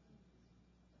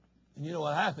 And you know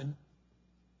what happened?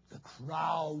 The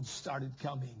crowd started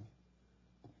coming.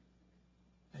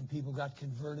 And people got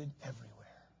converted everywhere.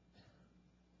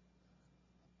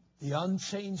 The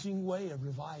unchanging way of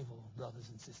revival, brothers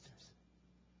and sisters,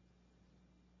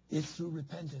 is through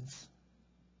repentance.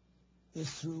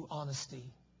 It's through honesty.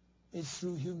 It's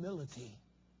through humility.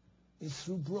 It's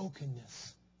through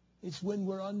brokenness. It's when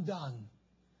we're undone.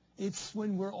 It's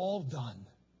when we're all done.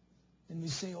 And we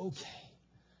say, okay,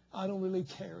 I don't really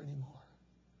care anymore.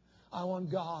 I want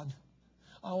God.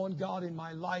 I want God in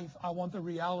my life. I want the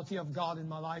reality of God in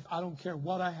my life. I don't care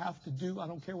what I have to do. I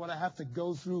don't care what I have to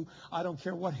go through. I don't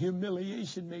care what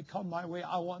humiliation may come my way.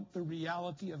 I want the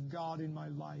reality of God in my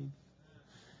life.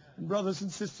 And brothers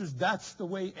and sisters, that's the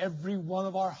way every one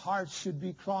of our hearts should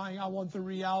be crying. I want the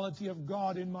reality of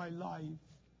God in my life.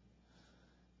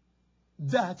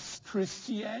 That's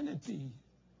Christianity.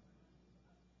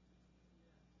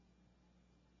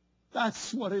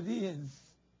 That's what it is.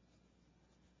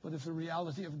 But if the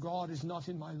reality of God is not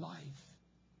in my life,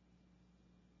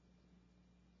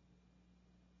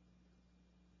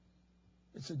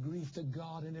 it's a grief to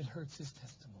God and it hurts his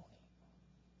testimony.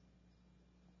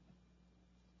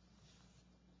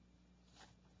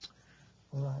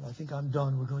 All right, I think I'm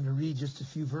done. We're going to read just a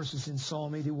few verses in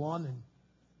Psalm 81, and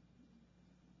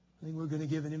I think we're going to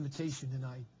give an invitation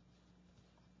tonight.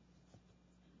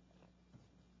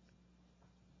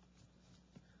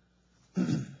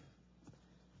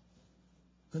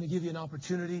 I'm going to give you an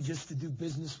opportunity just to do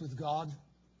business with God.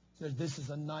 This is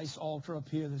a nice altar up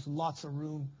here. There's lots of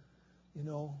room,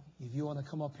 if you want to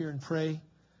come up here and pray.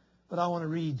 But I want to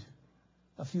read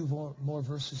a few more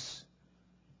verses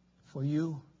for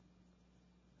you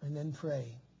and then pray.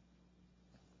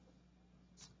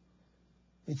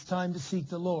 It's time to seek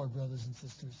the Lord, brothers and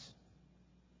sisters.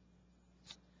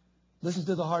 Listen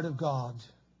to the heart of God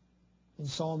in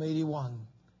Psalm 81,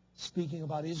 speaking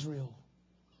about Israel.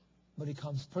 But it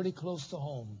comes pretty close to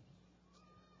home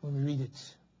when we read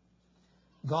it.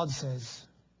 God says,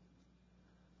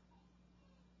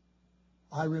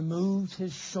 I removed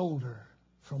his shoulder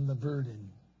from the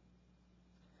burden.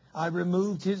 I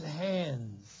removed his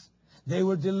hands. They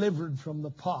were delivered from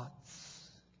the pots.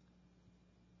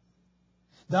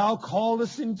 Thou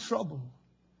calledest in trouble,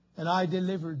 and I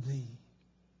delivered thee.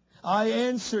 I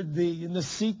answered thee in the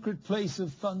secret place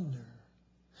of thunder.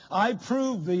 I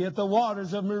proved thee at the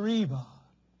waters of Meribah.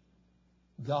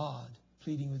 God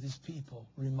pleading with his people,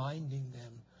 reminding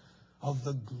them of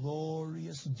the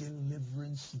glorious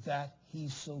deliverance that he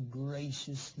so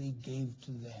graciously gave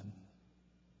to them.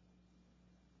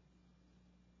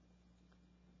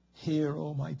 Hear,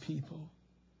 O my people,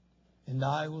 and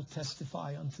I will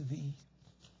testify unto thee.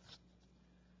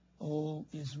 O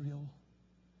Israel,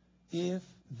 if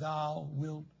thou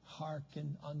wilt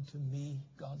hearken unto me,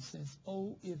 God says,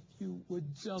 oh, if you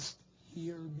would just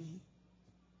hear me.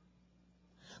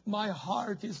 My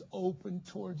heart is open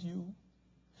toward you.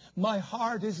 My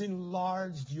heart is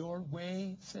enlarged your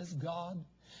way, says God.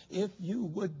 If you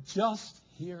would just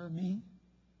hear me.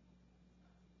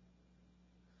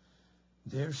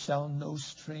 There shall no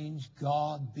strange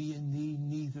God be in thee,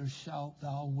 neither shalt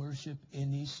thou worship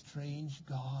any strange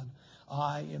God.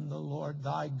 I am the Lord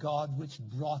thy God, which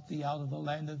brought thee out of the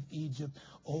land of Egypt.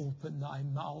 Open thy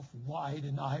mouth wide,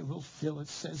 and I will fill it,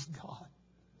 says God.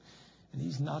 And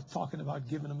he's not talking about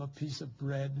giving them a piece of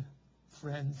bread,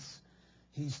 friends.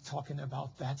 He's talking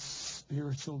about that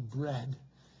spiritual bread.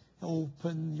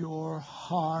 Open your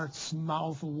heart's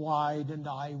mouth wide, and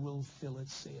I will fill it,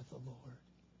 saith the Lord.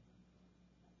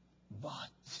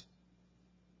 But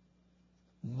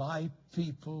my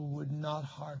people would not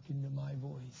hearken to my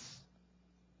voice,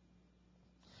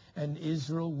 and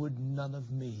Israel would none of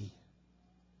me.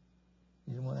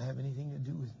 He didn't want to have anything to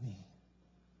do with me.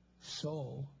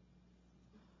 So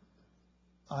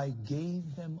I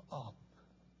gave them up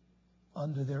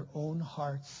under their own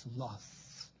heart's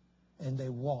lusts, and they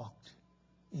walked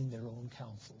in their own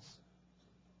counsels.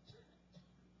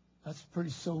 That's a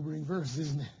pretty sobering verse,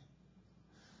 isn't it?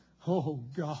 Oh,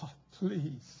 God,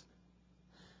 please,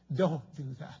 don't do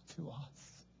that to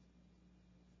us.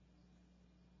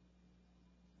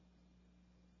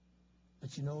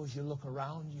 But you know, as you look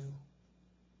around you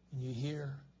and you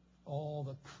hear all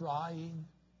the crying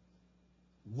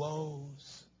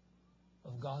woes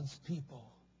of God's people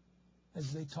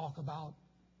as they talk about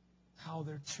how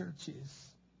their church is,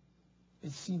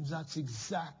 it seems that's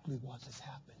exactly what has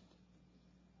happened.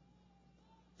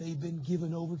 They've been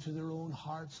given over to their own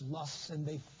heart's lusts, and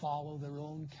they follow their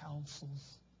own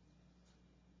counsels.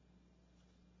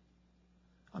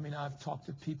 I mean, I've talked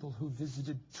to people who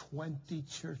visited 20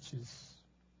 churches.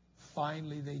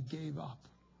 Finally, they gave up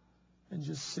and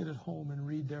just sit at home and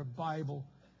read their Bible,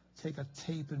 take a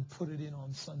tape and put it in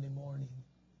on Sunday morning.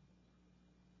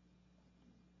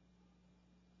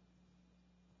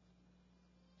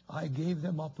 I gave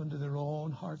them up unto their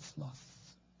own heart's lusts.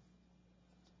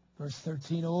 Verse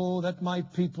 13, oh, that my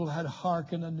people had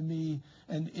hearkened unto me,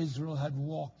 and Israel had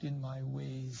walked in my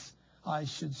ways. I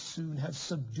should soon have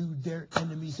subdued their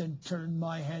enemies and turned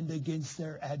my hand against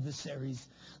their adversaries.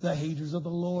 The haters of the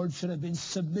Lord should have been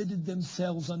submitted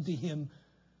themselves unto him,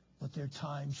 but their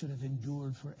time should have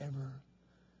endured forever.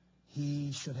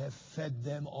 He should have fed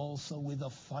them also with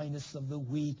the finest of the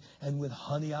wheat, and with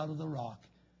honey out of the rock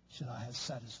should I have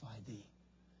satisfied thee.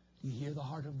 Do you hear the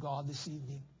heart of God this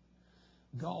evening?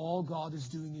 God, all God is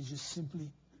doing is just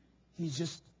simply,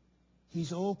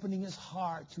 He's opening his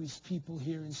heart to his people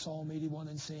here in Psalm 81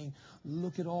 and saying,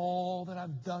 look at all that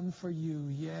I've done for you.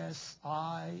 Yes,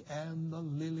 I am the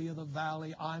lily of the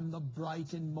valley. I'm the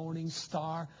bright and morning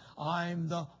star. I'm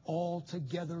the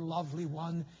altogether lovely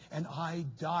one. And I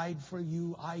died for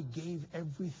you. I gave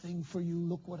everything for you.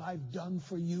 Look what I've done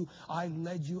for you. I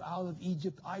led you out of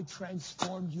Egypt. I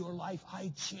transformed your life.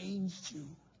 I changed you.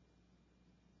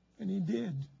 And he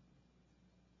did.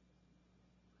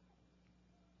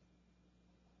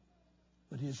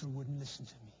 But Israel wouldn't listen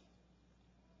to me.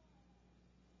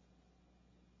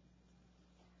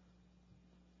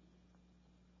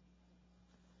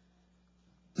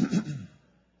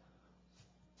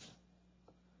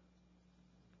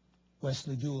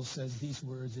 Wesley Jewell says these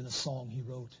words in a song he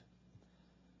wrote.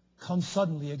 Come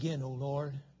suddenly again, O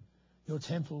Lord. Your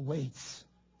temple waits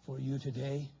for you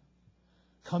today.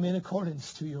 Come in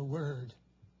accordance to your word.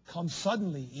 Come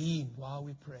suddenly, even while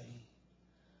we pray.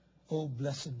 Oh,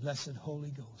 blessed, blessed Holy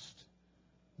Ghost,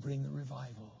 bring the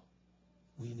revival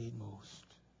we need most.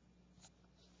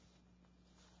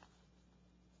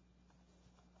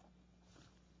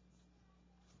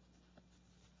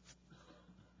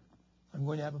 I'm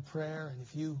going to have a prayer, and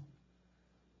if you,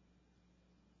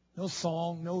 no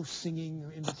song, no singing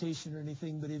or invitation or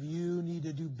anything, but if you need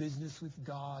to do business with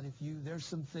God, there's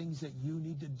some things that you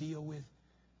need to deal with,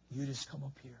 you just come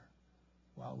up here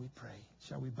while we pray.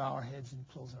 Shall we bow our heads and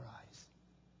close our eyes?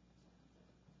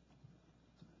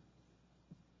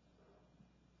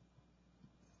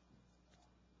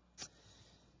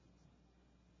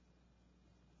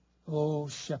 O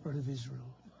Shepherd of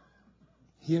Israel,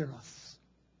 hear us.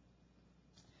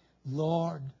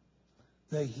 Lord,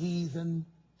 the heathen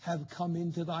have come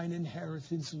into thine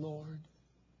inheritance, Lord.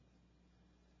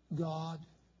 God,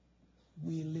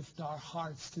 we lift our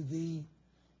hearts to thee.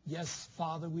 Yes,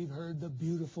 Father, we've heard the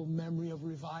beautiful memory of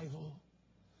revival.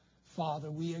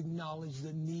 Father, we acknowledge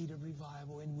the need of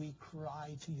revival, and we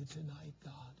cry to you tonight,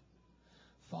 God.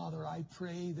 Father, I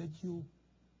pray that you'll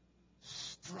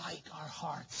strike our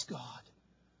hearts, God.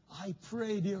 I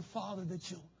pray, dear Father,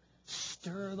 that you'll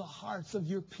stir the hearts of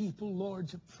your people, Lord,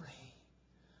 to pray.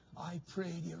 I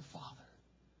pray, dear Father,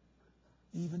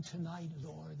 even tonight,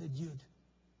 Lord, that you'd,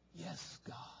 yes,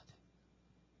 God,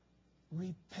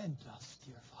 repent us,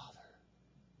 dear Father.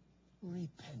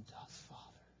 Repent us,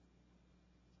 Father.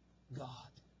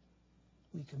 God,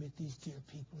 we commit these dear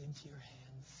people into your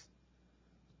hands.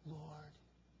 Lord,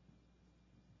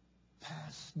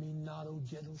 pass me not, O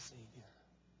gentle Savior.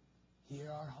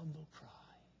 Hear our humble cry.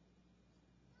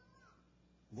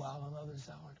 While on others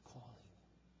thou art calling,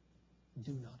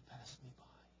 do not pass me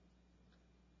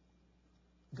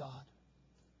by. God,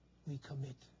 we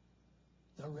commit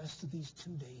the rest of these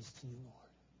 2 days to you,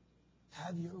 Lord.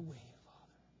 Have your way,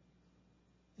 Father.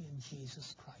 In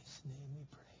Jesus Christ's name we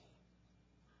pray.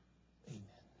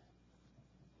 Amen.